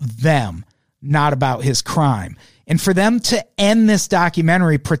about them, not about his crime. And for them to end this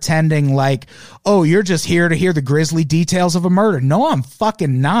documentary pretending oh, you're just here to hear the grisly details of a murder. No, I'm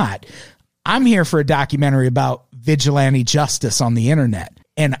fucking not. I'm here for a documentary about vigilante justice on the internet.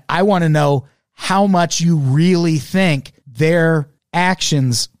 And I want to know how much you really think their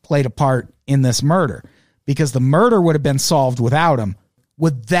actions played a part in this murder, because the murder would have been solved without him.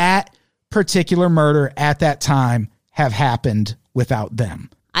 Would that particular murder at that time have happened without them?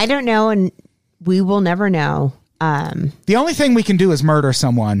 I don't know, and we will never know. The only thing we can do is murder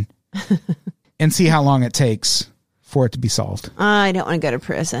someone and see how long it takes for it to be solved. I don't want to go to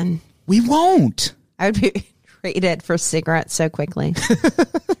prison. We won't. I would be raided for cigarettes so quickly.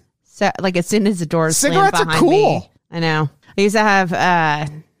 So, as soon as the doors cigarettes slammed are behind cool. me. I know. I used to have a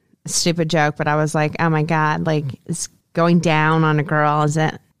stupid joke, but I was like, oh my God, it's going down on a girl. Is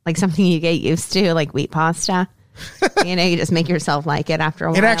it something you get used to, like wheat pasta? You just make yourself like it after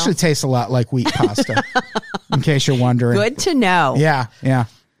a while. It actually tastes a lot like wheat pasta, in case you're wondering. Good to know. Yeah.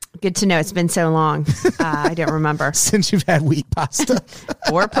 Good to know. It's been so long. I don't remember. Since you've had wheat pasta.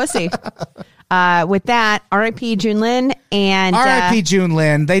 Or pussy. With that, R.I.P. June Lin and R.I.P. June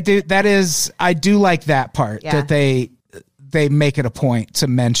Lin. They do. That is, I do like that part, that they make it a point to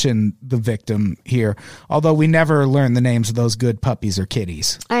mention the victim here. Although we never learn the names of those good puppies or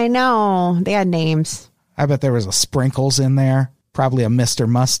kitties. I know. They had names. I bet there was a Sprinkles in there. Probably a Mr.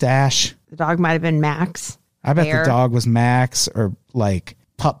 Mustache. The dog might have been Max. I bet Bear. the dog was Max, or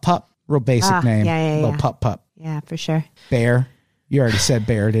Pup. Real basic name. Yeah. Little Pup. Yeah, for sure. Bear. You already said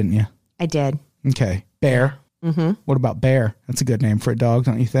Bear, didn't you? I did. Okay. Bear. Mm-hmm. What about Bear? That's a good name for a dog,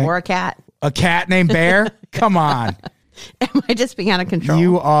 don't you think? Or a cat. A cat named Bear? Come on. Am I just being out of control?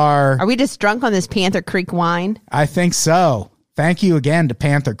 You are. Are we just drunk on this Panther Creek wine? I think so. Thank you again to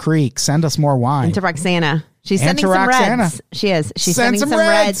Panther Creek. Send us more wine. And to Roxana. She's And sending to some Roxana. reds. She is. She's Send sending some some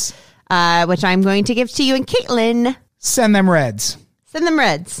reds. reds, which I'm going to give to you and Caitlin. Send them reds. Send them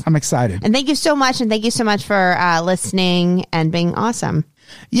reds. I'm excited. And thank you so much. And thank you so much for listening and being awesome.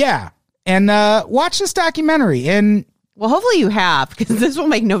 Yeah. And watch this documentary. And, Well, hopefully you have, because this will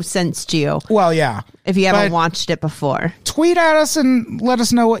make no sense to you well, yeah. if you haven't But watched it before. tweet at us and let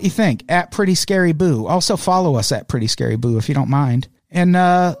us know what you think at Pretty Scary Boo. Also follow us at Pretty Scary Boo if you don't mind. And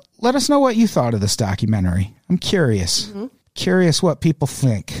let us know what you thought of this documentary. I'm curious. Curious what people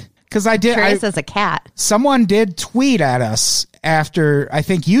think. Because Curious as a cat. someone did tweet at us after, I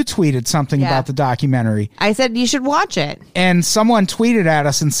think you tweeted something Yeah. about the documentary. I said you should watch it. And someone tweeted at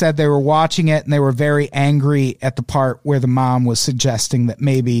us and said they were watching it and they were very angry at the part where the mom was suggesting that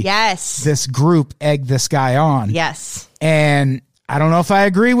maybe Yes. this group egged this guy on. Yes. And I don't know if I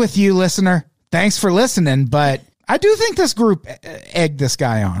agree with you, listener. Thanks for listening, but I do think this group egged this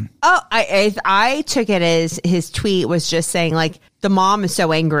guy on. Oh, I took it as his tweet was just saying, like, the mom is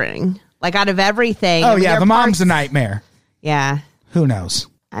so angering. Like, out of everything. Oh, I mean, yeah, there the are mom's parts- a nightmare. Yeah. Who knows?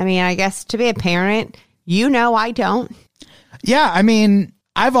 I mean, I guess to be a parent, I don't. Yeah, I mean,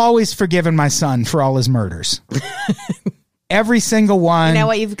 I've always forgiven my son for all his murders. Every single one. You know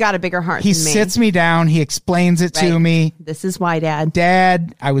what? You've got a bigger heart He than me. sits me down. He explains it to Right. me. This is why, Dad.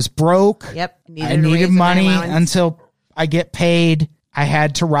 Dad, I was broke. Yep. I to raise needed my money allowance. until I get paid. I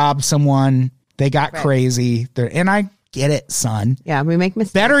had to rob someone. They got Right. crazy. And I get it, son. Yeah, we make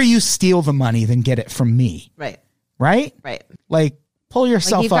mistakes. Better you steal the money than get it from me. Right. Right? Right. Like, pull Like,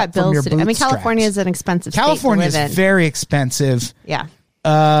 yourself you've up got from your bills to do. I mean, bootstraps. California is an expensive California state to live is in. very expensive. Yeah.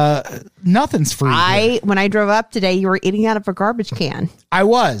 Nothing's free. here. When I drove up today, you were eating out of a garbage can. I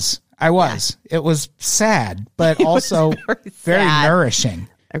was. It was sad, but also very sad. nourishing.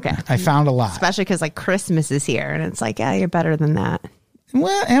 Okay. I found a lot. Especially because, like, Christmas is here, and it's like, yeah, you're better than that.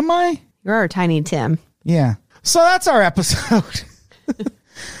 Well, am I? You're our Tiny Tim. Yeah. So that's our episode.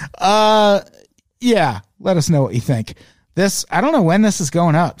 Yeah. Let us know what you think. I don't know when this is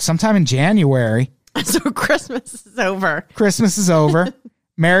going up. Sometime in January. So Christmas is over. Christmas is over.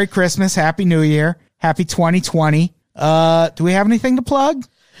 Merry Christmas. Happy New Year. Happy 2020. Do we have anything to plug?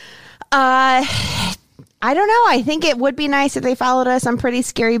 I don't know. I think it would be nice if they followed us on Pretty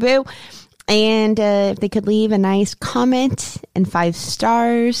Scary Boo. And if they could leave a nice comment and 5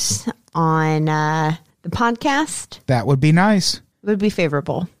 stars on the podcast, That would be nice. it would be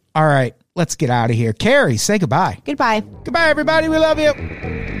favorable. All right. Let's get out of here. Carrie, say goodbye. Goodbye. Goodbye, everybody. We love you.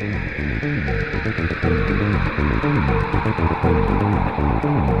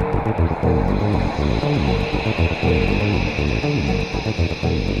 Thank you.